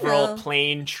several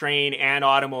plane, train, and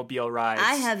automobile rides.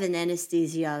 I have an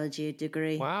anesthesiology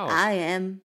degree. Wow. I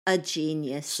am a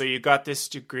genius. So you got this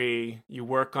degree, you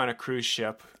work on a cruise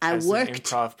ship as an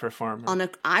improv performer.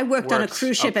 I worked on a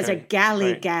cruise ship as a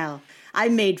galley gal. I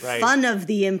made fun of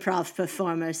the improv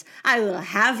performers. I will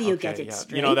have you get it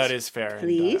straight. That is fair.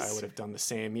 Please. And, I would have done the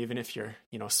same. Even if you're,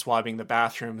 swabbing the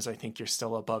bathrooms, I think you're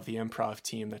still above the improv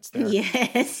team that's there.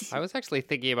 Yes. I was actually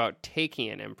thinking about taking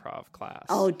an improv class.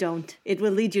 Oh, don't. It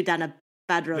will lead you down a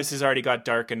Bad road. This has already got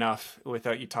dark enough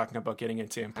without you talking about getting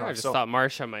into improv. I just thought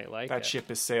Marsha might like that it. ship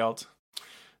has sailed.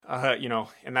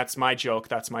 And that's my joke.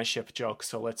 That's my ship joke.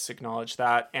 So let's acknowledge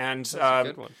that. And That's a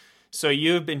good one. so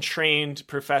you've been trained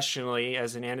professionally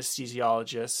as an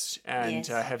anesthesiologist and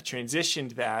Yes. have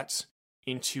transitioned that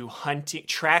into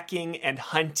tracking and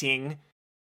hunting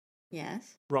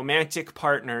Yes. romantic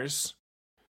partners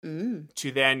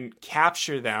to then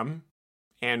capture them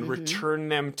and return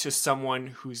them to someone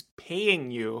who's paying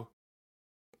you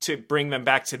to bring them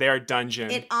back to their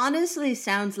dungeon. It honestly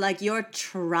sounds like you're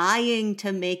trying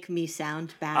to make me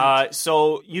sound bad.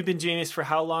 So you've been doing this for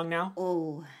how long now?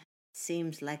 Oh,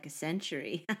 seems like a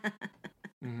century.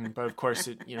 But of course,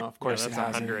 it that's it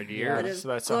hasn't. 100 years. But So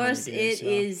that's of course 100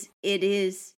 years, it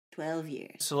is 12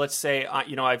 years. So let's say,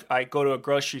 I go to a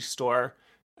grocery store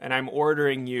and I'm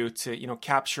ordering you to,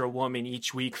 capture a woman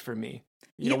each week for me.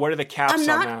 What are the caps I'm on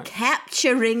not that?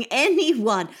 capturing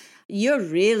anyone. You're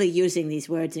really using these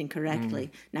words incorrectly.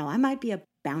 Mm. Now, I might be a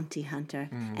bounty hunter,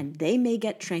 and they may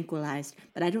get tranquilized,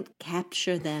 but I don't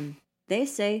capture them. They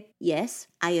say, yes,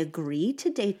 I agree to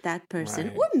date that person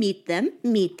Right. or meet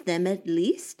them at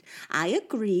least. I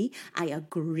agree,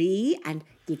 and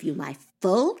give you my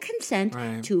full consent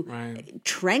Right, to right.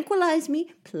 tranquilize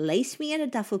me, place me in a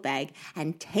duffel bag,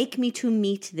 and take me to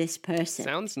meet this person.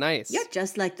 Sounds nice. You're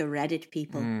just like the Reddit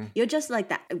people. You're just like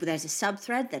that. There's a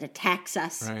subthread that attacks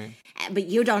us, Right. but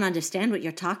you don't understand what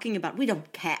you're talking about. We don't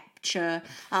capture.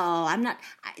 Oh, I'm not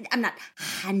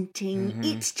hunting.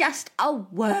 It's just a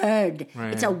word.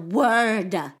 Right. It's a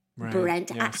word, Right.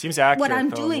 Brent. Yeah, seems accurate. What I'm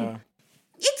though, doing. yeah.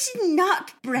 It's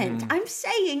not, Brent. I'm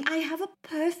saying I have a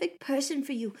perfect person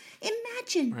for you.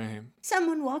 Imagine Right.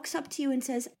 someone walks up to you and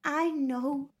says, I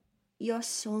know your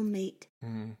soulmate.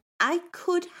 Mm. I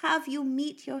could have you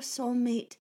meet your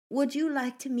soulmate. Would you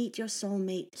like to meet your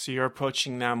soulmate? So you're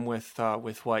approaching them with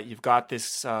what? You've got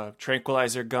this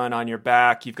tranquilizer gun on your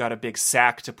back. You've got a big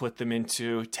sack to put them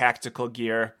into, tactical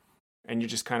gear, and you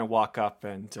just kind of walk up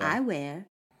and. I wear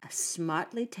a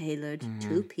smartly tailored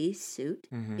two-piece suit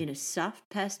in a soft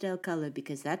pastel color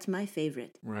because that's my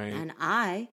favorite. Right. And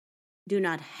I do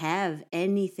not have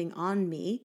anything on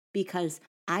me because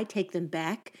I take them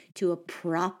back to a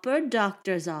proper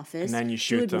doctor's office And then you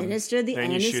shoot to administer them. the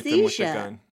Then anesthesia. you shoot them with the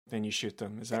gun. Then you shoot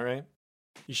them. Is that right?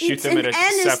 You shoot It's them an at a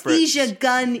anesthesia separate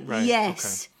gun, Right,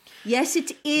 yes. Yes,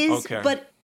 it is, Okay. but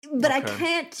I Okay.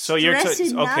 can't So you're stress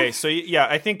enough. okay. So yeah,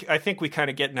 I think we kind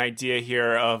of get an idea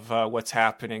here of what's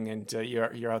happening, and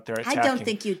you're out there attacking. I don't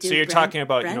think you do, So you're Brent. talking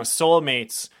about Brent?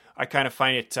 soulmates. I kind of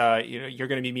find it you're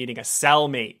going to be meeting a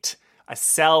cellmate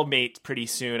pretty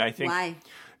soon. I think. Why?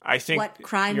 I think What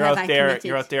crime you're have out I there. committed?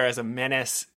 You're out there as a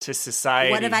menace to society.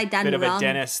 What have I done Bit of wrong? a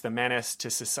Dennis the Menace to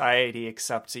society,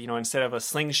 except instead of a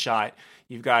slingshot,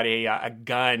 you've got a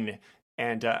gun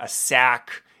and a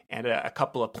sack and a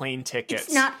couple of plane tickets.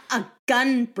 It's not a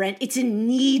gun, Brent. It's a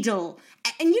needle.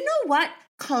 And you know what?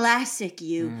 Classic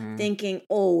you thinking,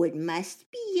 oh, it must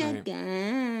be a Right.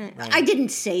 gun. Right. I didn't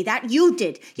say that. You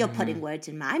did. You're putting words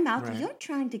in my mouth. Right. You're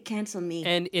trying to cancel me.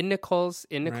 And in Nicole's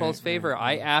favor,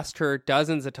 I asked her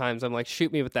dozens of times. I'm like,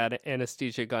 shoot me with that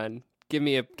anesthesia gun. Give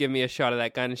me a shot of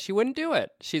that gun, and she wouldn't do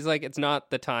it. She's like, it's not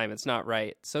the time. It's not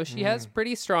right. So she has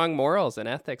pretty strong morals and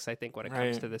ethics, I think, when it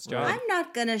comes Right, to this job. right. I'm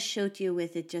not going to shoot you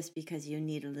with it just because you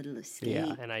need a little escape.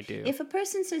 Yeah, and I do. If a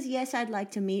person says, yes, I'd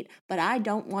like to meet, but I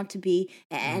don't want to be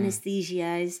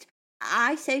anesthetized,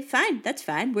 I say, fine, that's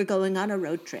fine. We're going on a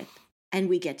road trip. And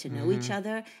we get to know each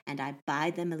other, and I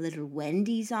buy them a little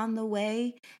Wendy's on the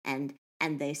way, and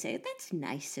they say, that's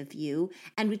nice of you.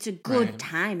 And it's a good Right.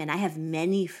 time, and I have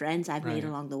many friends I've made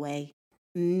Right. along the way.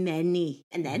 Many.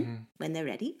 And then, when they're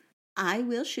ready, I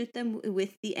will shoot them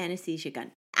with the anesthesia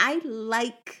gun. I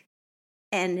like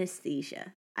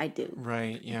anesthesia. I do.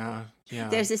 Right. Yeah. Yeah.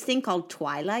 There's this thing called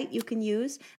Twilight you can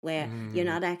use where you're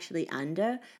not actually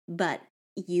under, but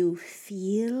you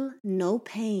feel no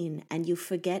pain and you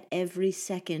forget every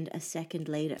second a second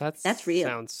later. That's real.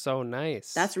 Sounds so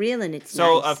nice. That's real, and it's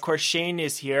So nice. of course Shane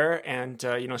is here, and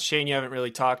Shane, you haven't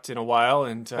really talked in a while,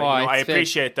 and Well, I it's been-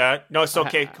 appreciate that. No, it's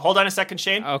okay. Hold on a second,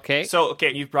 Shane. Okay. So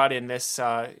you've brought in this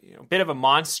bit of a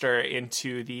monster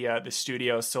into the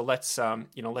studio. So let's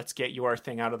get your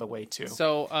thing out of the way too.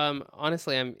 So,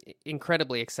 honestly, I'm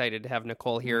incredibly excited to have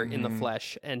Nicole here in the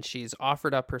flesh, and she's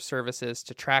offered up her services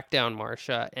to track down Marsha.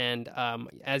 And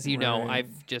as you know, Right.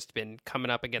 I've just been coming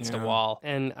up against a Yeah. wall,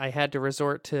 and I had to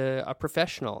resort to a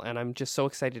professional. And I'm just so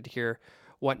excited to hear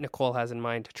what Nicole has in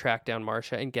mind to track down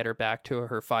Marsha and get her back to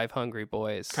her 5 hungry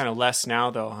boys. Kind of less now,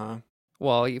 though, huh?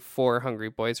 Well, 4 hungry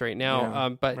boys right now. Yeah,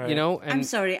 But, right. you know, and I'm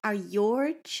sorry, are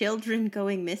your children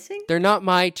going missing? they're not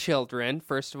my children,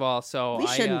 first of all. So We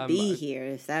shouldn't be here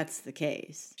if that's the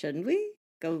case, shouldn't we?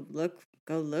 Go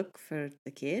look for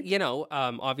the kid. You know,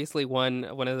 obviously one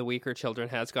of the weaker children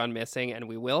has gone missing, and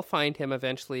we will find him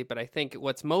eventually. But I think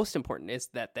what's most important is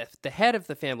that the head of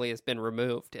the family has been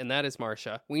removed, and that is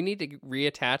Marcia. We need to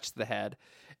reattach the head,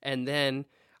 and then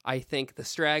I think the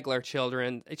straggler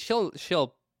children,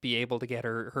 she'll be able to get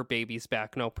her babies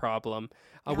back, no problem.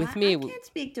 Now, With I me, can't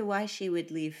speak to why she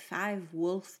would leave 5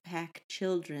 wolf pack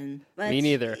children. But, Me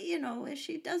neither. You know, if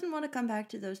she doesn't want to come back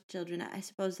to those children, I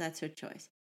suppose that's her choice.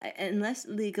 Unless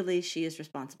legally she is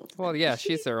responsible to them. well, yeah,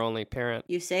 she's their only parent.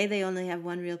 You say they only have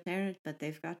one real parent, but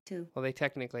they've got 2. Well, they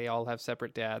technically all have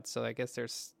separate dads, so I guess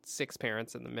there's 6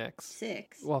 parents in the mix.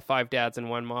 6. Well, 5 dads and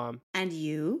 1 mom. And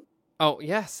you? Oh,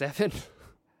 yeah, 7.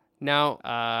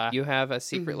 Now, you have a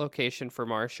secret location for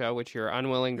Marcia, which you're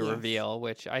unwilling to Yes. reveal,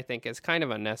 which I think is kind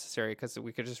of unnecessary because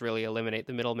we could just really eliminate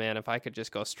the middleman if I could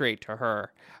just go straight to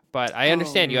her. But I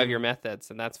understand you have your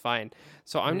methods, and that's fine.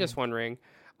 So I'm just wondering,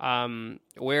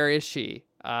 where is she?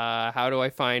 How do I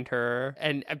find her?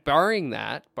 And barring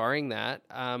that,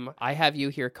 I have you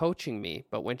here coaching me.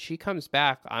 But when she comes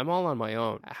back, I'm all on my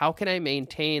own. How can I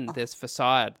maintain this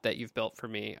facade that you've built for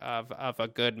me of a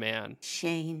good man?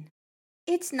 Shane,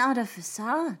 it's not a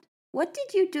facade. What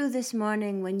did you do this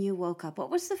morning when you woke up? What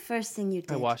was the first thing you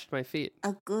did? I washed my feet.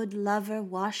 A good lover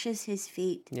washes his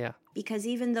feet. Yeah. Because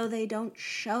even though they don't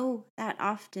show that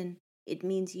often, it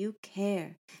means you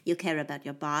care. You care about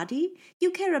your body.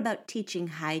 You care about teaching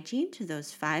hygiene to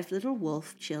those 5 little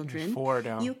wolf children. 4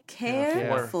 now. You care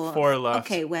Yeah, for... 4 left.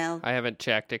 Okay, well, I haven't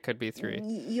checked. It could be 3.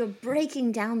 you're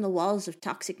breaking down the walls of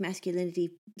toxic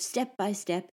masculinity step by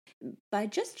step by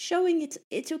just showing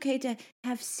it's okay to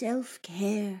have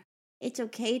self-care. It's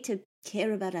okay to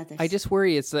care about others. I just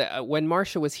worry it's that when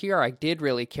Marcia was here, I did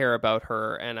really care about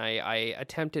her, and I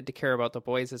attempted to care about the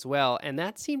boys as well, and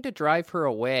that seemed to drive her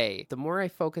away. The more I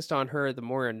focused on her, the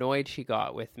more annoyed she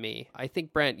got with me. I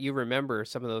think, Brent, you remember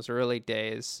some of those early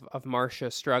days of Marcia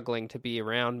struggling to be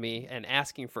around me and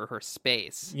asking for her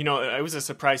space. You know, it was a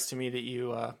surprise to me that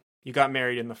you got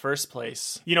married in the first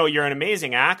place. You know, you're an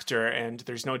amazing actor, and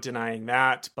there's no denying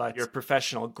that, but you're a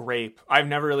professional grape. I've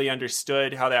never really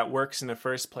understood how that works in the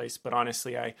first place, but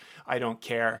honestly, I don't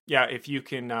care. Yeah, if you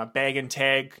can bag and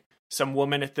tag some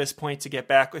woman at this point to get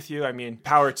back with you, I mean,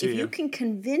 power to If you can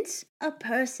convince a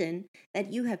person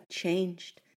that you have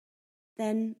changed,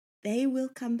 then they will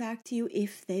come back to you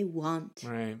if they want.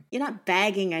 Right. You're not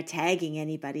bagging or tagging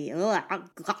anybody.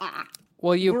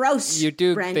 Well, Gross, you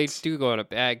do. Brent. They do go in a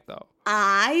bag, though.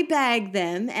 I bag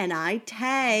them and I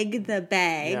tag the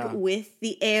bag with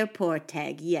the airport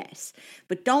tag, yes.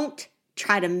 But don't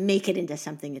try to make it into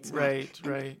something it's not.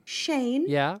 Right. Shane,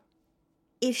 Yeah.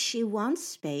 if she wants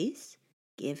space,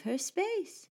 give her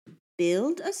space.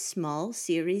 Build a small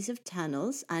series of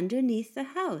tunnels underneath the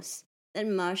house that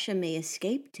Marcia may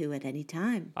escape to at any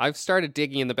time. I've started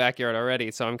digging in the backyard already,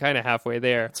 so I'm kind of halfway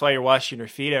there. That's why you're washing your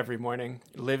feet every morning.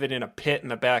 Living in a pit in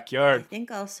the I backyard.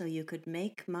 think also you could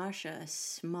make Marcia a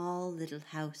small little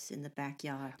house in the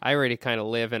backyard. I already kind of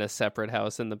live in a separate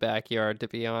house in the backyard, to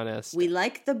be honest. We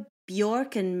like the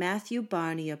Bjork and Matthew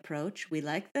Barney approach. We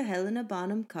like the Helena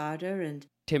Bonham Carter and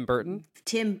Tim Burton,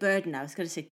 Tim Burton. I was going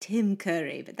to say Tim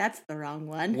Curry, but that's the wrong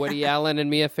one. Woody Allen, and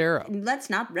Mia Farrow. Let's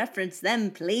not reference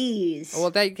them, please.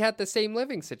 Well, they had the same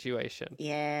living situation.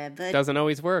 Yeah, but Doesn't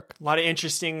always work. A lot of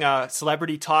interesting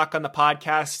celebrity talk on the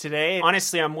podcast today.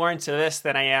 Honestly, I'm more into this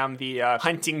than I am the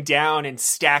hunting down and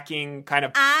stacking kind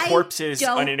of I corpses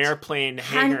on an don't airplane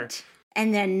hangar. hunt,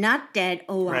 and they're not dead.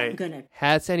 Oh, I'm Right. going to...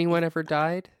 Has anyone ever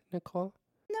died, Nicole?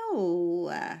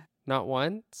 No. Not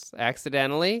once?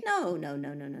 Accidentally? No.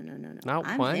 Not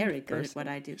I'm one very good at person. what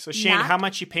I do. So Shane, Not how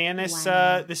much you paying this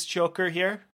one. this Joker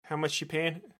here? How much you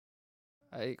paying?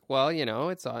 Well, you know,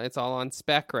 it's all on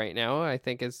spec right now. I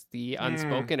think is the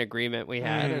unspoken agreement we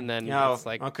had, and then Yeah, it's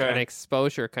like okay. an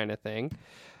exposure kind of thing.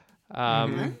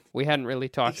 We hadn't really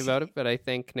talked about it, but I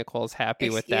think Nicole's happy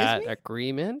with Excuse that me?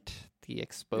 agreement, the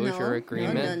exposure No,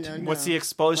 agreement. no. What's the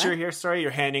exposure What? here? Sorry,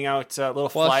 you're handing out little Well,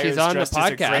 flyers she's on the dressed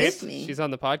as a grape. podcast. Excuse me. She's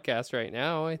on the podcast right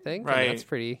now, I think. Right. And that's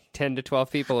pretty 10 to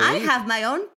 12 people a I week. have my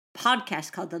own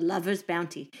podcast called The Lover's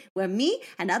Bounty, where me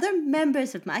and other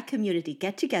members of my community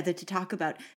get together to talk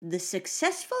about the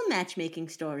successful matchmaking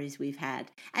stories we've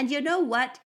had. And you know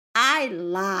what? I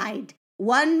lied.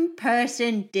 One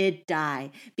person did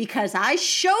die because I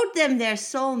showed them their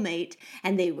soulmate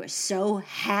and they were so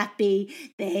happy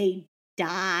they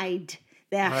died.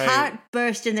 Their Right. heart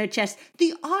burst in their chest.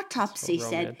 The autopsy So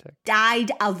said romantic.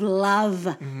 died of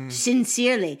love.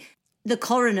 Sincerely. The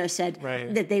coroner said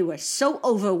that they were so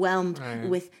overwhelmed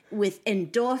with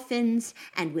endorphins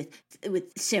and with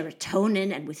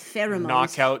serotonin and with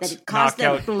pheromones that it caused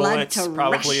their blood to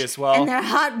probably rush as well, and their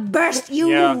heart burst.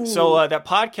 Yeah. So that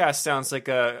podcast sounds like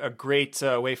a great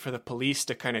way for the police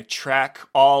to kind of track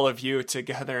all of you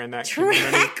together in that community.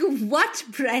 Track what,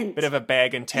 Brent? Bit of a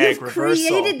bag and tag reversal.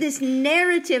 You've created this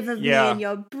narrative of me in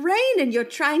your brain, and you're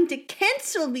trying to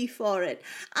cancel me for it.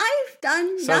 I've done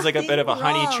nothing Sounds like a bit of a wrong.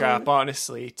 honey trap,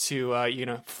 honestly,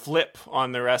 to flip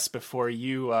on the rest before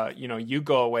you you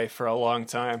go away for a long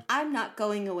time. I'm not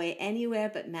going away anywhere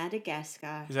but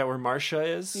Madagascar. Is that where Marcia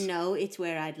is? No, it's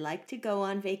where I'd like to go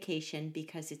on vacation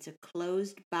because it's a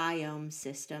closed biome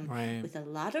system with a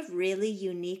lot of really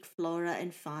unique flora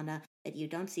and fauna that you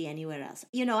don't see anywhere else.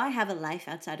 I have a life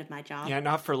outside of my job. Yeah,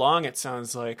 not for long, it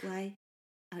sounds like. Why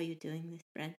are you doing this,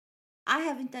 Brent? I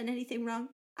haven't done anything wrong.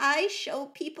 I show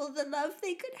people the love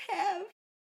they could have.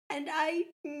 And I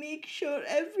make sure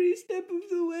every step of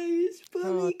the way is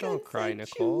fully don't cry,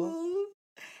 Nicole.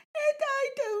 And I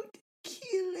don't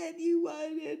kill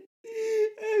anyone. And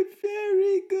I'm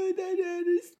very good at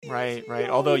anesthesia. Right.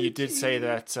 Although you did say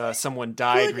that someone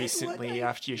died recently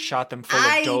after you shot them full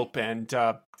of dope and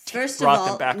brought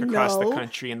them back across the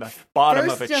country in the bottom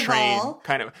of a train,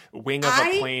 kind of wing of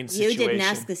a plane situation. You didn't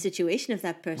ask the situation of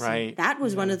that person. Right. That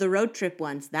was one of the road trip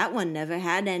ones. That one never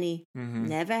had any.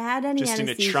 Never had any just anesthesiology.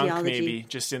 Just in a trunk, maybe.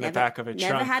 Just in the back of a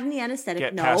trunk. Never had any anesthetic.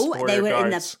 Get No, they were guards. in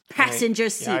the passenger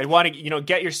seat. Yeah, I want to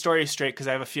get your story straight because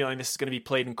I have a feeling this is going to be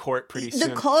played in court pretty soon.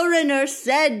 The coroner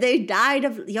said they died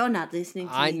of. You're not listening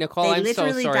to me. Nicole, I'm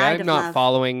so sorry. I'm not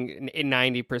following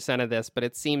 90% of this, but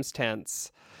it seems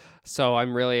tense. So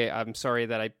I'm sorry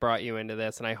that I brought you into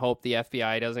this, and I hope the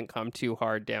FBI doesn't come too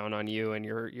hard down on you and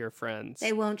your friends.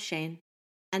 They won't, Shane.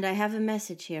 And I have a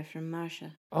message here from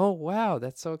Marcia. Oh, wow.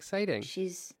 That's so exciting.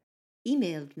 She's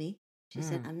emailed me. She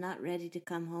said, I'm not ready to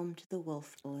come home to the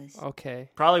Wolf Boys. Okay.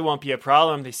 Probably won't be a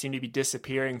problem. They seem to be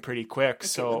disappearing pretty quick. Okay,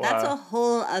 so well, that's a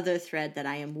whole other thread that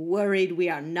I am worried we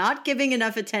are not giving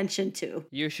enough attention to.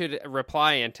 You should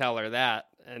reply and tell her that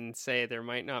and say there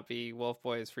might not be Wolf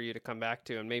Boys for you to come back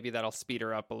to, and maybe that'll speed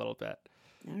her up a little bit.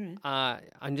 All right.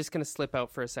 I'm just going to slip out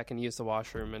for a second, use the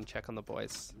washroom, and check on the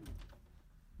boys.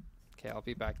 Okay, I'll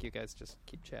be back. You guys just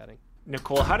keep chatting.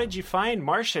 Nicole, how did you find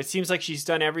Marcia? It seems like she's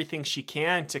done everything she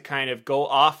can to kind of go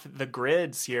off the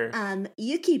grids here.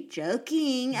 You keep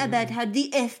joking about how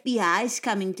the FBI's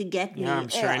coming to get me. Yeah, I'm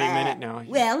sure any minute now.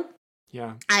 Well,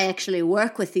 yeah, I actually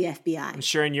work with the FBI. I'm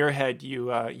sure in your head, this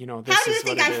How do you is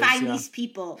think what I it find is, these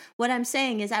people? What I'm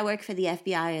saying is I work for the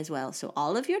FBI as well. So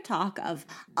all of your talk of,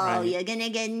 you're going to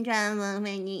get in trouble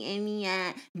when you...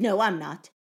 No, I'm not.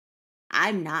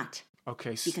 I'm not.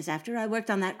 Okay. Because after I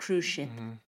worked on that cruise ship,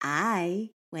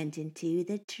 I went into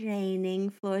the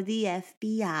training for the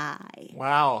FBI.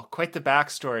 Wow, quite the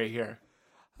backstory here.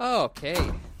 Oh, okay.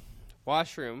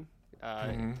 Washroom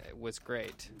was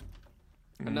great.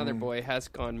 Another boy has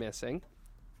gone missing.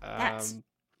 That's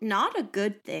not a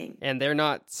good thing. And they're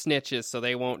not snitches, so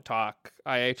they won't talk.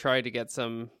 I tried to get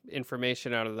some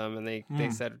information out of them, and they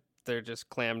said they're just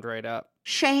clammed right up.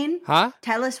 Shane,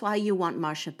 tell us why you want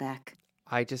Marcia back.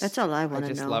 That's all I want to know. I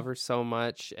just love her so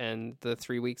much, and the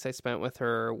 3 weeks I spent with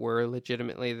her were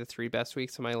legitimately the 3 best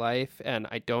weeks of my life, and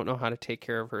I don't know how to take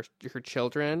care of her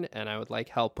children, and I would like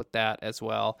help with that as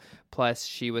well. Plus,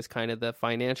 she was kind of the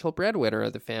financial breadwinner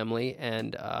of the family,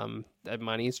 and the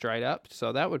money's dried up,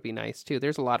 so that would be nice too.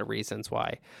 There's a lot of reasons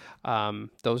why.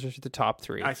 Those are the top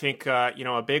 3. I think,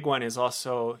 a big one is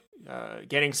also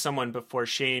getting someone before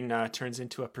Shane turns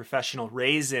into a professional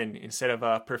raisin instead of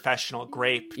a professional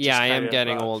grape. Yeah, I am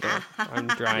getting older. I'm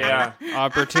drying up.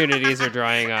 Opportunities are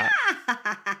drying up.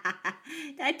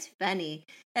 That's funny.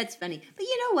 But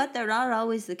you know what? There are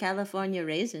always the California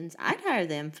raisins. I'd hire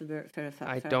them for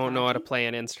I don't know how to play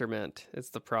an instrument. It's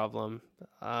the problem.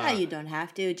 You don't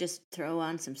have to. Just throw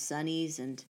on some sunnies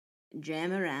and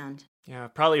jam around. Yeah,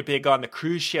 probably big on the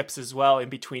cruise ships as well in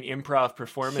between improv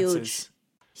performances.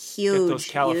 Huge. Get those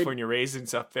California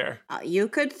raisins up there. You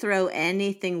could throw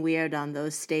anything weird on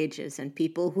those stages and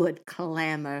people would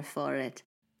clamor for it.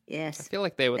 Yes. I feel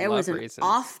like they would there love was an raisins.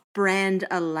 Off-brand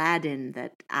Aladdin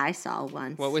that I saw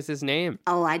once. What was his name?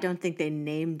 Oh, I don't think they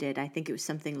named it. I think it was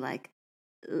something like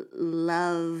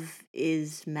Love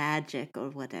is Magic or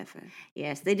whatever.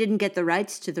 Yes, they didn't get the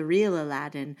rights to the real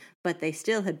Aladdin, but they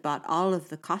still had bought all of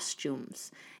the costumes.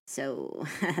 So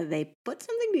they put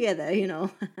something together,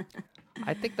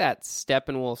 I think that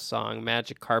Steppenwolf song,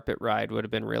 Magic Carpet Ride, would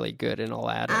have been really good in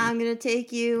Aladdin. I'm going to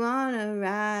take you on a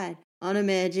ride, on a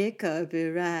magic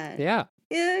carpet ride. Yeah.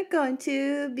 You're going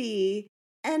to be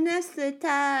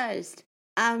anesthetized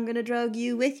I'm gonna drug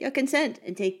you with your consent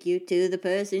and take you to the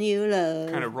person you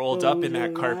love. Kind of rolled up in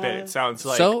that carpet, it sounds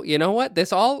like. So, you know what?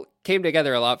 This all came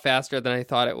together a lot faster than I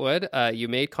thought it would. You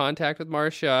made contact with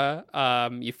Marcia.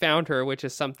 You found her, which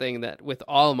is something that with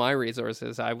all my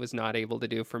resources, I was not able to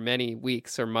do for many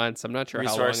weeks or months. I'm not sure how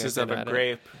long Resources I've of been a at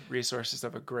grape. Resources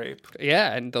of a grape. it.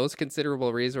 Yeah, and those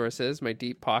considerable resources, my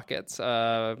deep pockets,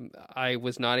 I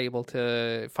was not able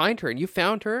to find her. And you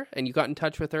found her, and you got in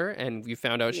touch with her, and you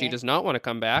found out she does not want to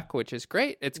come back, which is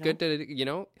great. It's good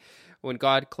to, when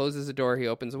God closes a door, he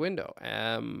opens a window.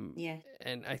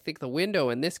 And I think the window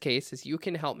in this case is you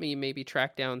can help me maybe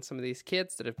track down some of these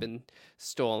kids that have been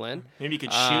stolen. Maybe you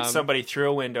could shoot somebody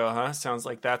through a window, huh? Sounds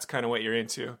like that's kind of what you're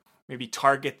into. Maybe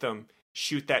target them,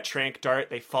 shoot that tranq dart,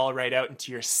 they fall right out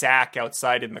into your sack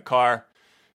outside in the car,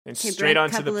 and straight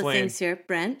onto the plane. Couple of things here,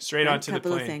 Brent. Straight onto the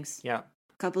plane. Couple of things. Yeah.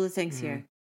 Couple of things here.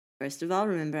 First of all,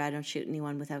 remember, I don't shoot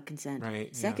anyone without consent.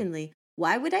 Right. Secondly,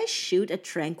 why would I shoot a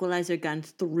tranquilizer gun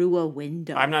through a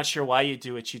window? I'm not sure why you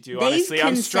do what you do. They've Honestly,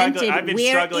 I'm struggling. I've been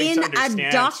We're struggling in to understand.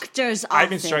 a doctor's office. I've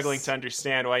been struggling to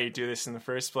understand why you do this in the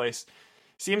first place.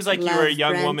 Seems like you were a Love,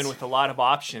 young Brent. woman with a lot of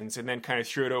options, and then kind of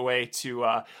threw it away to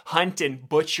hunt and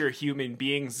butcher human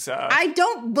beings. I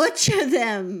don't butcher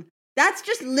them. That's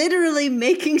just literally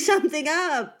making something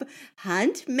up.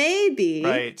 Hunt, maybe.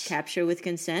 Right. Capture with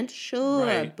consent, sure.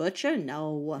 Right. Butcher,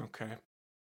 no. Okay.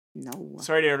 No.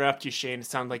 Sorry to interrupt you, Shane. It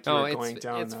sounded like you were going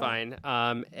down. It's fine.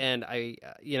 And I,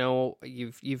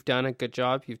 you've done a good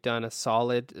job. You've done a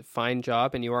solid, fine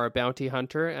job, and you are a bounty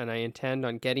hunter. And I intend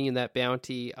on getting you that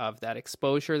bounty of that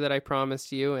exposure that I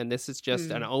promised you. And this is just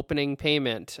an opening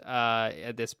payment,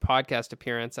 at this podcast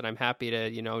appearance. And I'm happy to,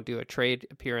 do a trade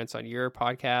appearance on your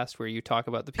podcast where you talk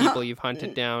about the people you've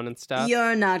hunted down and stuff.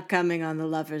 You're not coming on the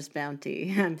Lover's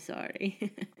Bounty. I'm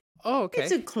sorry. Oh, okay.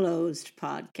 It's a closed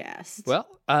podcast. Well,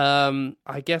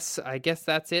 I guess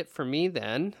that's it for me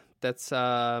then. That's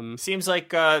Seems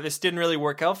like this didn't really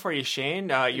work out for you, Shane.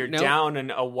 You're down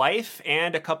a wife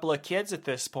and a couple of kids at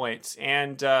this point.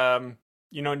 And,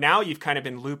 now you've kind of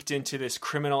been looped into this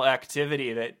criminal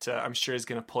activity that I'm sure is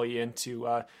going to pull you into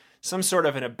some sort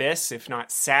of an abyss, if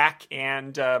not sack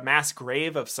and mass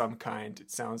grave of some kind. It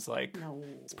sounds like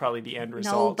it's probably the end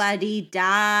result. Nobody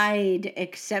died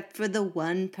except for the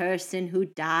one person who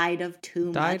died of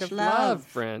much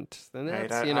love. Brent. And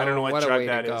that's, I don't know what a drug way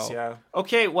that to is. go. Yeah.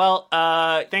 Okay. Well,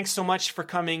 thanks so much for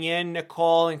coming in,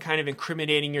 Nicole, and kind of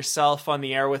incriminating yourself on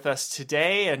the air with us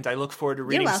today. And I look forward to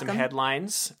reading some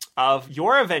headlines of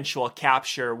your eventual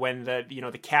capture when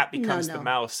the cat becomes the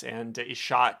mouse and is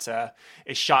shot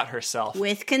herself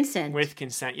with consent.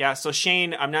 Yeah. So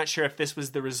Shane, I'm not sure if this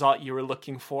was the result you were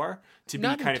looking for, to be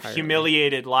Not kind entirely. of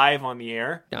humiliated live on the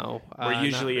air. No, where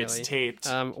usually not it's really. taped.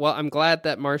 Well, I'm glad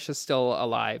that Marcia's still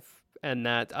alive, and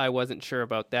that I wasn't sure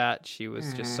about that. She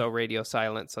was just so radio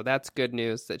silent. So that's good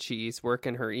news that she's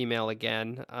working her email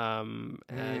again.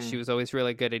 She was always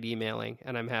really good at emailing,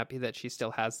 and I'm happy that she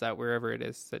still has that wherever it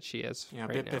is that she is. Yeah, a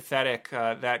right bit now. pathetic,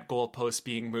 that goalpost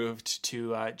being moved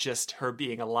to just her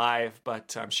being alive,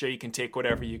 but I'm sure you can take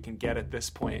whatever you can get at this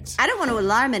point. I don't want to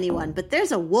alarm anyone, but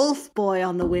there's a wolf boy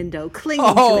on the window clinging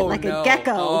to it like a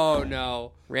gecko. Oh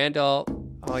no, Randall.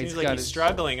 Oh, Seems like he's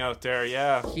struggling out there.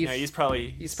 Yeah, he's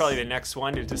probably the next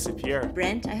one to disappear.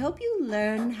 Brent, I hope you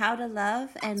learn how to love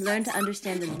and learn to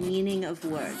understand the meaning of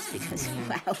words, because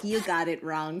wow, you got it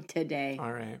wrong today.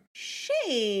 All right.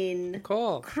 Shane,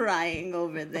 Cool. crying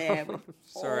over there.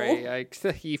 Sorry,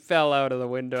 he fell out of the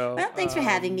window. Well, thanks for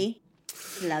having me.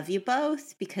 Love you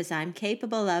both because I'm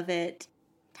capable of it.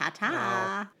 Ta-ta.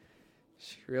 Wow.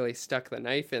 She really stuck the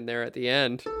knife in there at the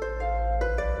end.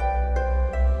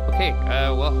 Okay,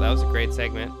 well, that was a great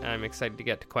segment. I'm excited to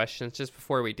get to questions. Just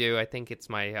before we do, I think it's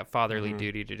my fatherly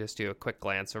duty to just do a quick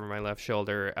glance over my left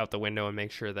shoulder out the window and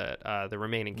make sure that the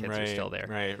remaining kids are still there.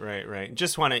 Right.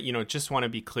 Just want to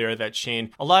be clear that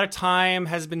Shane, a lot of time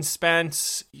has been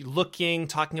spent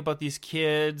talking about these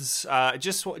kids.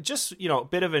 Just a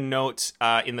bit of a note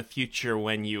in the future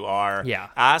when you are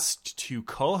asked to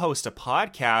co-host a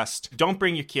podcast, don't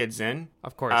bring your kids in.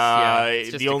 Of course, yeah.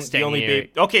 It's just the only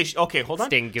baby. Okay, hold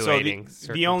on. Extenuating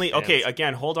the only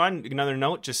again, hold on. Another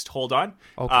note, just hold on.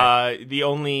 Okay. The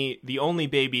only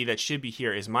baby that should be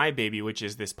here is my baby, which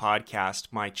is this podcast,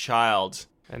 my child.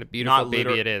 And a beautiful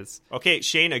baby it is. Okay,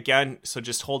 Shane, again, so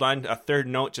just hold on. A third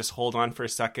note, just hold on for a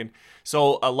second.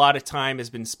 So a lot of time has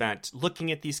been spent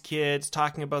looking at these kids,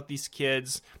 talking about these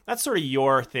kids. That's sort of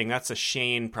your thing. That's a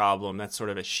Shane problem. That's sort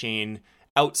of a Shane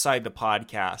outside the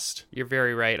podcast. You're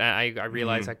very right. I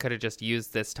realize I could have just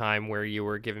used this time where you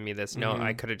were giving me this note.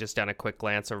 I could have just done a quick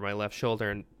glance over my left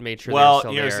shoulder and made sure they're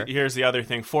still there. Here's the other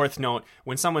thing. Fourth note,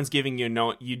 when someone's giving you a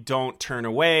note, you don't turn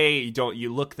away.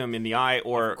 You look them in the eye,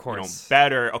 or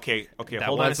better. Okay, that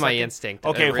hold on a second. was my instinct.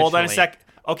 Okay, originally. hold on a sec.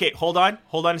 Okay, hold on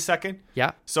a second.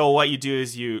 Yeah. So what you do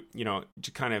is you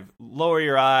kind of lower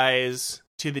your eyes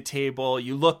to the table.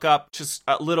 You look up just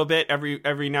a little bit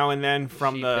every now and then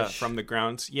from the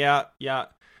ground. Yeah.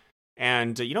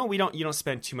 And you don't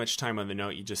spend too much time on the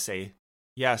note. You just say,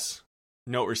 yes,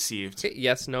 note received. Okay,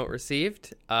 yes, note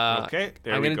received. Okay, there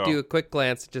we go. I'm going to do a quick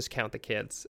glance and just count the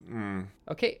kids.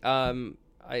 Okay,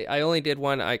 I only did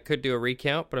one. I could do a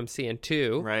recount, but I'm seeing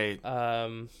two. Right.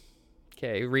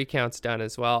 Okay, recount's done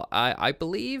as well. I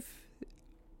believe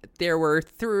there were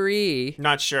 3.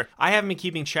 Not sure. I haven't been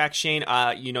keeping track, Shane.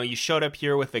 You showed up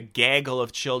here with a gaggle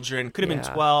of children. Could have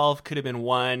been 12, could have been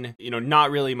 1. Not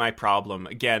really my problem.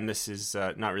 Again, this is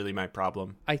not really my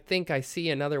problem. I think I see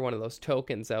another one of those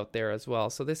tokens out there as well.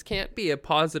 So this can't be a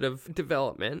positive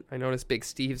development. I noticed Big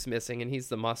Steve's missing, and he's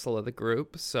the muscle of the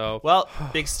group. So, well,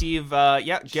 Big Steve,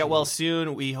 get well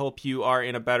soon. We hope you are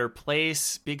in a better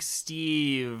place, Big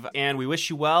Steve, and we wish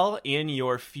you well in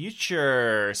your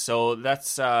future. So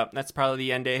that's probably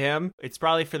the end of him. It's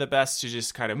probably for the best to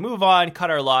just kind of move on,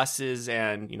 cut our losses.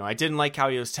 And, I didn't like how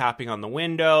he was tapping on the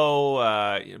window.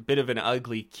 A bit of an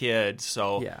ugly kid.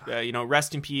 So,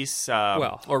 rest in peace.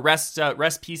 Or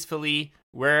rest peacefully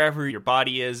wherever your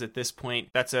body is at this point.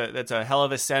 That's a hell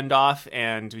of a send-off.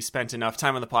 And we spent enough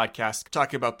time on the podcast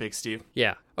talking about Big Steve.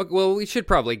 Yeah. Okay, well, we should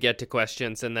probably get to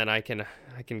questions, and then I can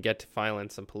get to filing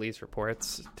some police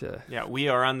reports. Yeah, we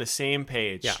are on the same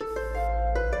page. Yeah.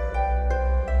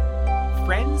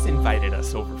 Friends invited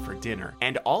us over for dinner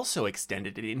and also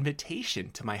extended an invitation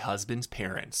to my husband's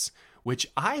parents, which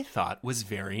I thought was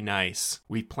very nice.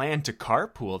 We planned to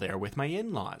carpool there with my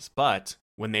in-laws, but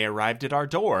when they arrived at our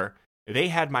door, they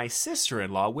had my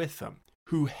sister-in-law with them,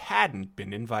 who hadn't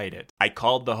been invited. I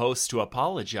called the host to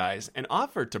apologize and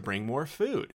offered to bring more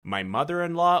food. My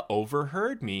mother-in-law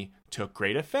overheard me, took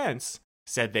great offense,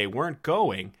 said they weren't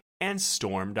going, and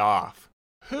stormed off.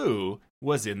 Who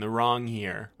was in the wrong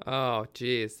here? Oh,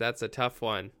 geez, that's a tough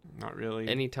one. Not really.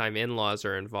 Anytime in-laws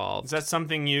are involved. Is that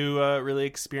something you really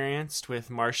experienced with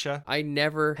Marcia? I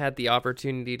never had the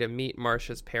opportunity to meet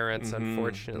Marcia's parents,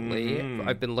 unfortunately.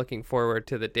 I've been looking forward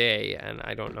to the day, and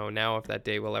I don't know now if that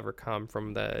day will ever come.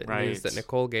 From the news that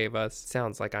Nicole gave us,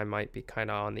 sounds like I might be kind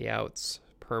of on the outs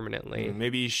permanently.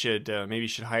 Maybe you should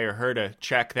hire her to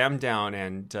track them down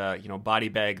and body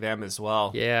bag them as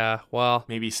well. Yeah, well,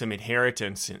 maybe some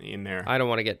inheritance in there. I don't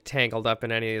want to get tangled up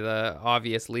in any of the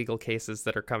obvious legal cases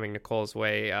that are coming Nicole's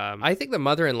way. I think the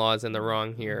mother-in-law is in the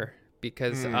wrong here.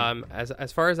 Because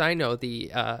as far as I know,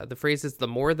 the phrase is "the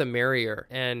more the merrier,"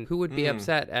 and who would be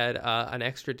upset at an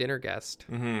extra dinner guest?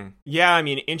 Yeah, I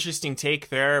mean, interesting take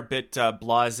there. A bit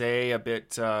blasé, a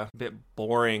bit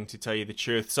boring, to tell you the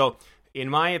truth. So, in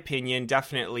my opinion,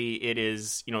 definitely it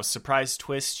is, surprise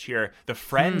twist here. The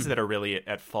friends that are really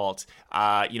at fault.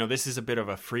 This is a bit of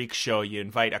a freak show. You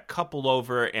invite a couple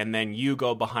over and then you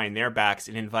go behind their backs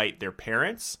and invite their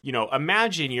parents.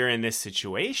 Imagine you're in this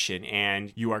situation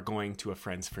and you are going to a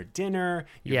friend's for dinner.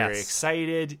 You're very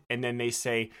excited. And then they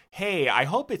say, hey, I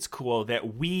hope it's cool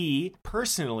that we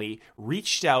personally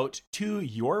reached out to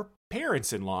your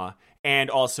parents-in-law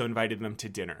and also invited them to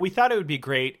dinner. We thought it would be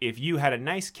great if you had a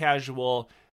nice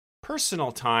casual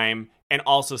personal time and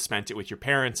also spent it with your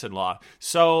parents-in-law.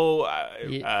 So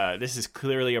this is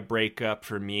clearly a breakup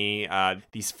for me.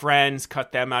 These friends,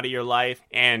 cut them out of your life.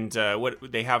 And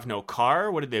what, they have no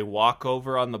car? What, did they walk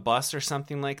over on the bus or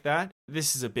something like that?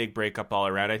 This is a big breakup all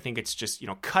around. I think it's just,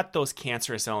 cut those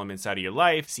cancerous elements out of your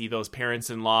life. See those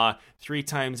parents-in-law 3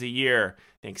 times a year.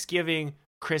 Thanksgiving,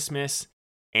 Christmas,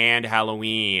 and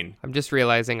Halloween. I'm just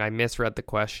realizing I misread the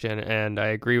question, and I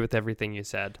agree with everything you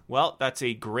said. Well, that's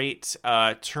a great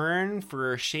turn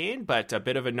for Shane, but a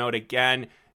bit of a note again,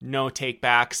 no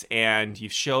take-backs, and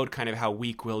you've showed kind of how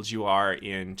weak-willed you are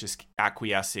in just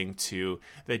acquiescing to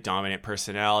the dominant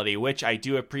personality, which I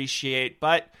do appreciate,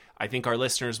 but I think our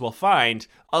listeners will find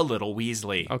a little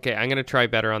Weasley. Okay, I'm going to try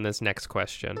better on this next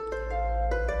question.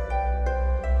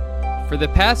 For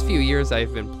the past few years,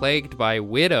 I've been plagued by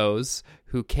widows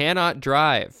who cannot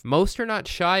drive. Most are not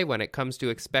shy when it comes to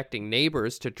expecting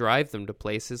neighbors to drive them to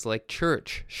places like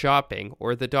church, shopping,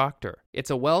 or the doctor. It's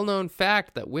a well-known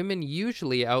fact that women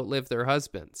usually outlive their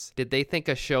husbands. Did they think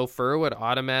a chauffeur would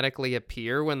automatically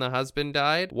appear when the husband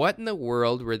died? What in the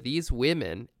world were these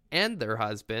women and their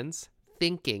husbands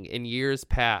thinking in years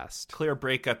past? Clear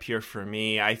breakup here for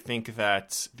me. I think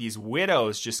that these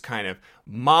widows just kind of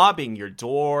mobbing your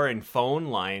door and phone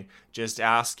line, just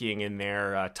asking in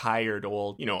their tired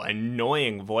old,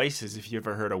 annoying voices. If you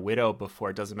ever heard a widow before,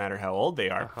 it doesn't matter how old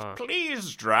they are.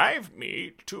 Please drive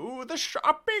me to the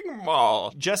shopping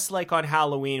mall. Just like on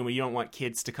Halloween, when you don't want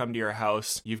kids to come to your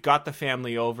house, you've got the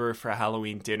family over for a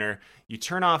Halloween dinner. You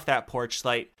turn off that porch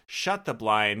light, shut the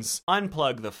blinds,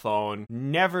 unplug the phone,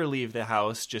 never leave the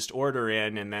house, just order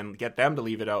in and then get them to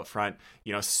leave it out front.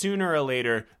 Sooner or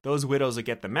later, those widows will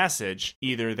get the message.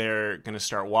 Either they're going to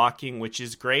start walking, which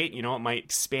is great. It might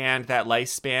expand that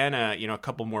lifespan, a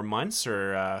couple more months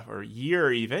or a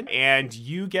year even. And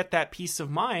you get that peace of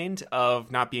mind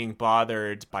of not being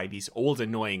bothered by these old,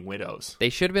 annoying widows. They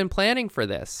should have been planning for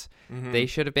this. Mm-hmm. They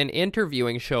should have been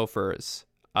interviewing chauffeurs.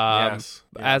 As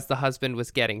the husband was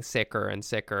getting sicker and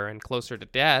sicker and closer to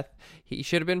death, he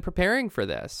should have been preparing for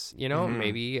this,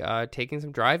 maybe taking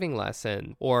some driving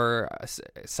lesson or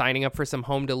signing up for some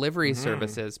home delivery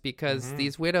services, because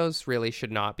these widows really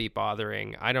should not be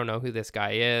bothering. I don't know who this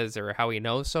guy is or how he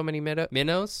knows so many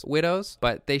widows,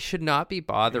 but they should not be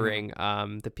bothering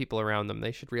the people around them.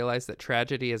 They should realize that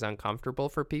tragedy is uncomfortable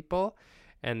for people,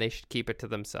 and they should keep it to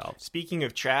themselves. Speaking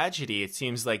of tragedy, it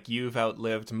seems like you've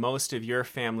outlived most of your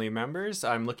family members.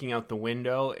 I'm looking out the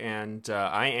window, and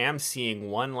I am seeing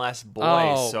one less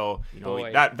boy.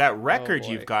 That record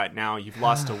you've got now, you've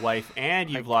lost a wife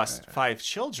and you've lost 5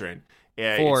 children.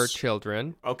 4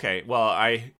 children. Okay, well,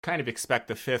 I kind of expect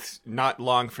the 5th not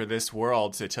long for this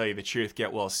world, to tell you the truth,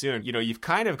 get well soon. You've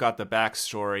kind of got the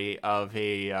backstory of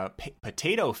a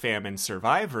potato famine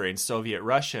survivor in Soviet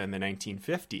Russia in the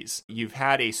 1950s. You've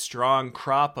had a strong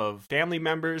crop of family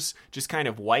members just kind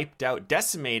of wiped out,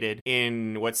 decimated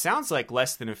in what sounds like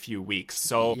less than a few weeks.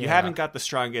 So you haven't got the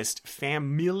strongest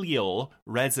familial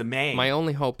resume. My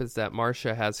only hope is that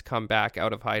Marcia has come back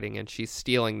out of hiding and she's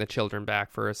stealing the children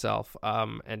back for herself.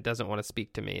 And doesn't want to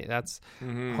speak to me. That's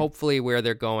hopefully where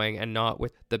they're going, and not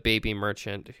with the baby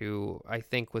merchant, who I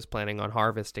think was planning on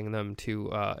harvesting them to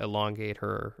elongate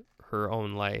her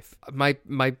own life.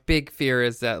 My big fear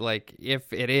is that, like,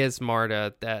 if it is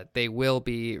Marta, that they will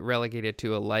be relegated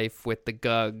to a life with the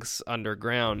Gugs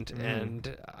underground,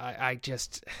 and I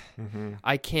just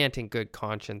I can't in good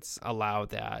conscience allow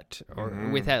that, or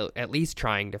without at least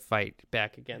trying to fight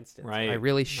back against it. Right. I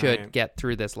really should get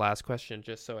through this last question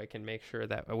just so I can make sure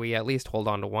that we at least hold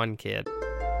on to one kid.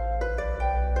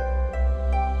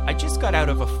 I just got out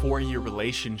of a 4-year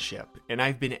relationship, and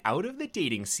I've been out of the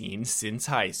dating scene since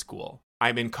high school.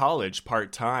 I'm in college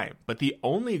part-time, but the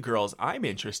only girls I'm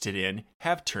interested in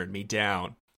have turned me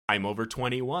down. I'm over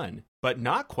 21, but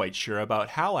not quite sure about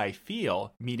how I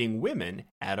feel meeting women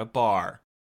at a bar.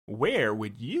 Where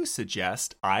would you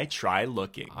suggest I try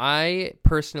looking? I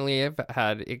personally have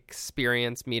had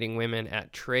experience meeting women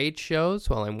at trade shows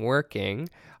while I'm working.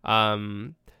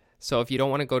 So if you don't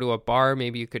want to go to a bar,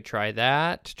 maybe you could try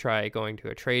that. Try going to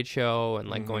a trade show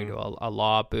and going to a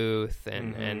law booth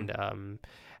and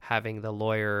having the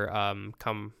lawyer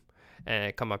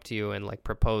come up to you and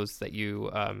propose that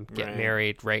you get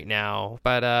married right now.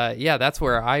 But that's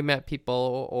where I met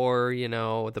people, or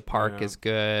the park is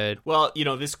good. Well,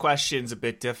 this question's a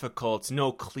bit difficult.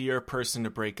 No clear person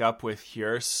to break up with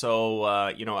here, so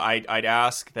I'd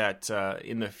ask that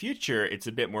in the future it's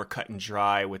a bit more cut and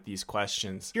dry with these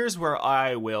questions. Here's where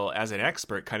I will, as an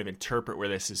expert, kind of interpret where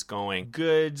this is going.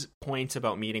 Good point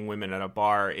about meeting women at a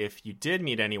bar. If you did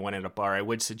meet anyone at a bar, I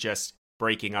would suggest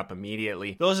breaking up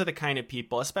immediately. Those are the kind of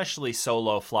people, especially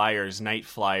solo flyers, night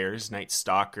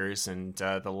stalkers, and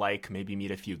the like. Maybe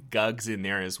meet a few Gugs in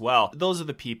there as well. Those are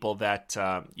the people that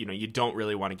you don't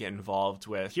really want to get involved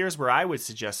with. Here's where I would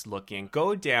suggest looking.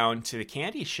 Go down to the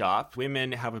candy shop.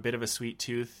 Women have a bit of a sweet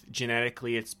tooth.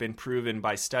 Genetically, it's been proven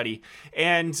by study.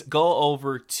 And go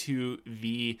over to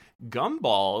the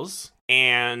gumballs.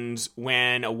 And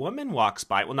when a woman walks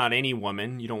by, well, not any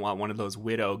woman, you don't want one of those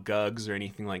widow Gugs or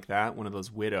anything like that, one of those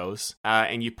widows,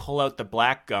 and you pull out the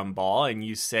black gumball and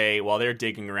you say, while they're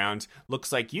digging around,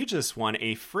 looks like you just won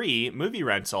a free movie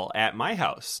rental at my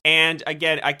house. And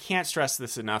again, I can't stress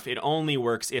this enough. It only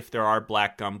works if there are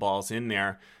black gumballs in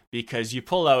there. Because you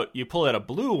pull out a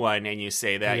blue one and you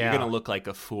say that, you're going to look like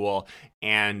a fool.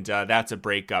 And that's a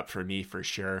breakup for me for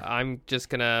sure. I'm just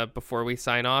going to, before we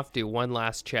sign off, do one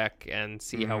last check and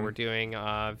see how we're doing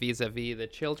vis-a-vis the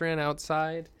children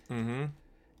outside.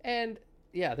 And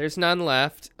there's none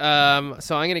left. So I'm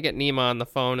going to get Nima on the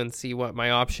phone and see what my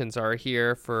options are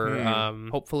here for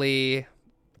hopefully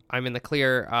I'm in the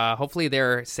clear. Hopefully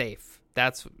they're safe.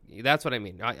 That's what I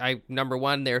mean. I number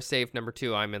one, they're safe. Number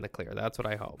two, I'm in the clear. That's what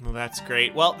I hope. Well, that's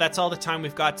great. Well, that's all the time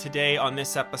we've got today on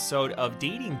this episode of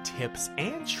Dating Tips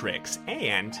and Tricks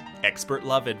and Expert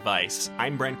Love Advice.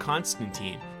 I'm Brent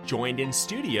Constantine, joined in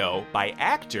studio by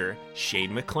actor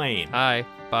Shane McLean. Hi.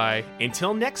 Bye.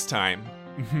 Until next time,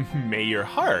 may your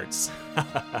hearts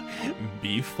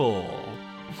be full.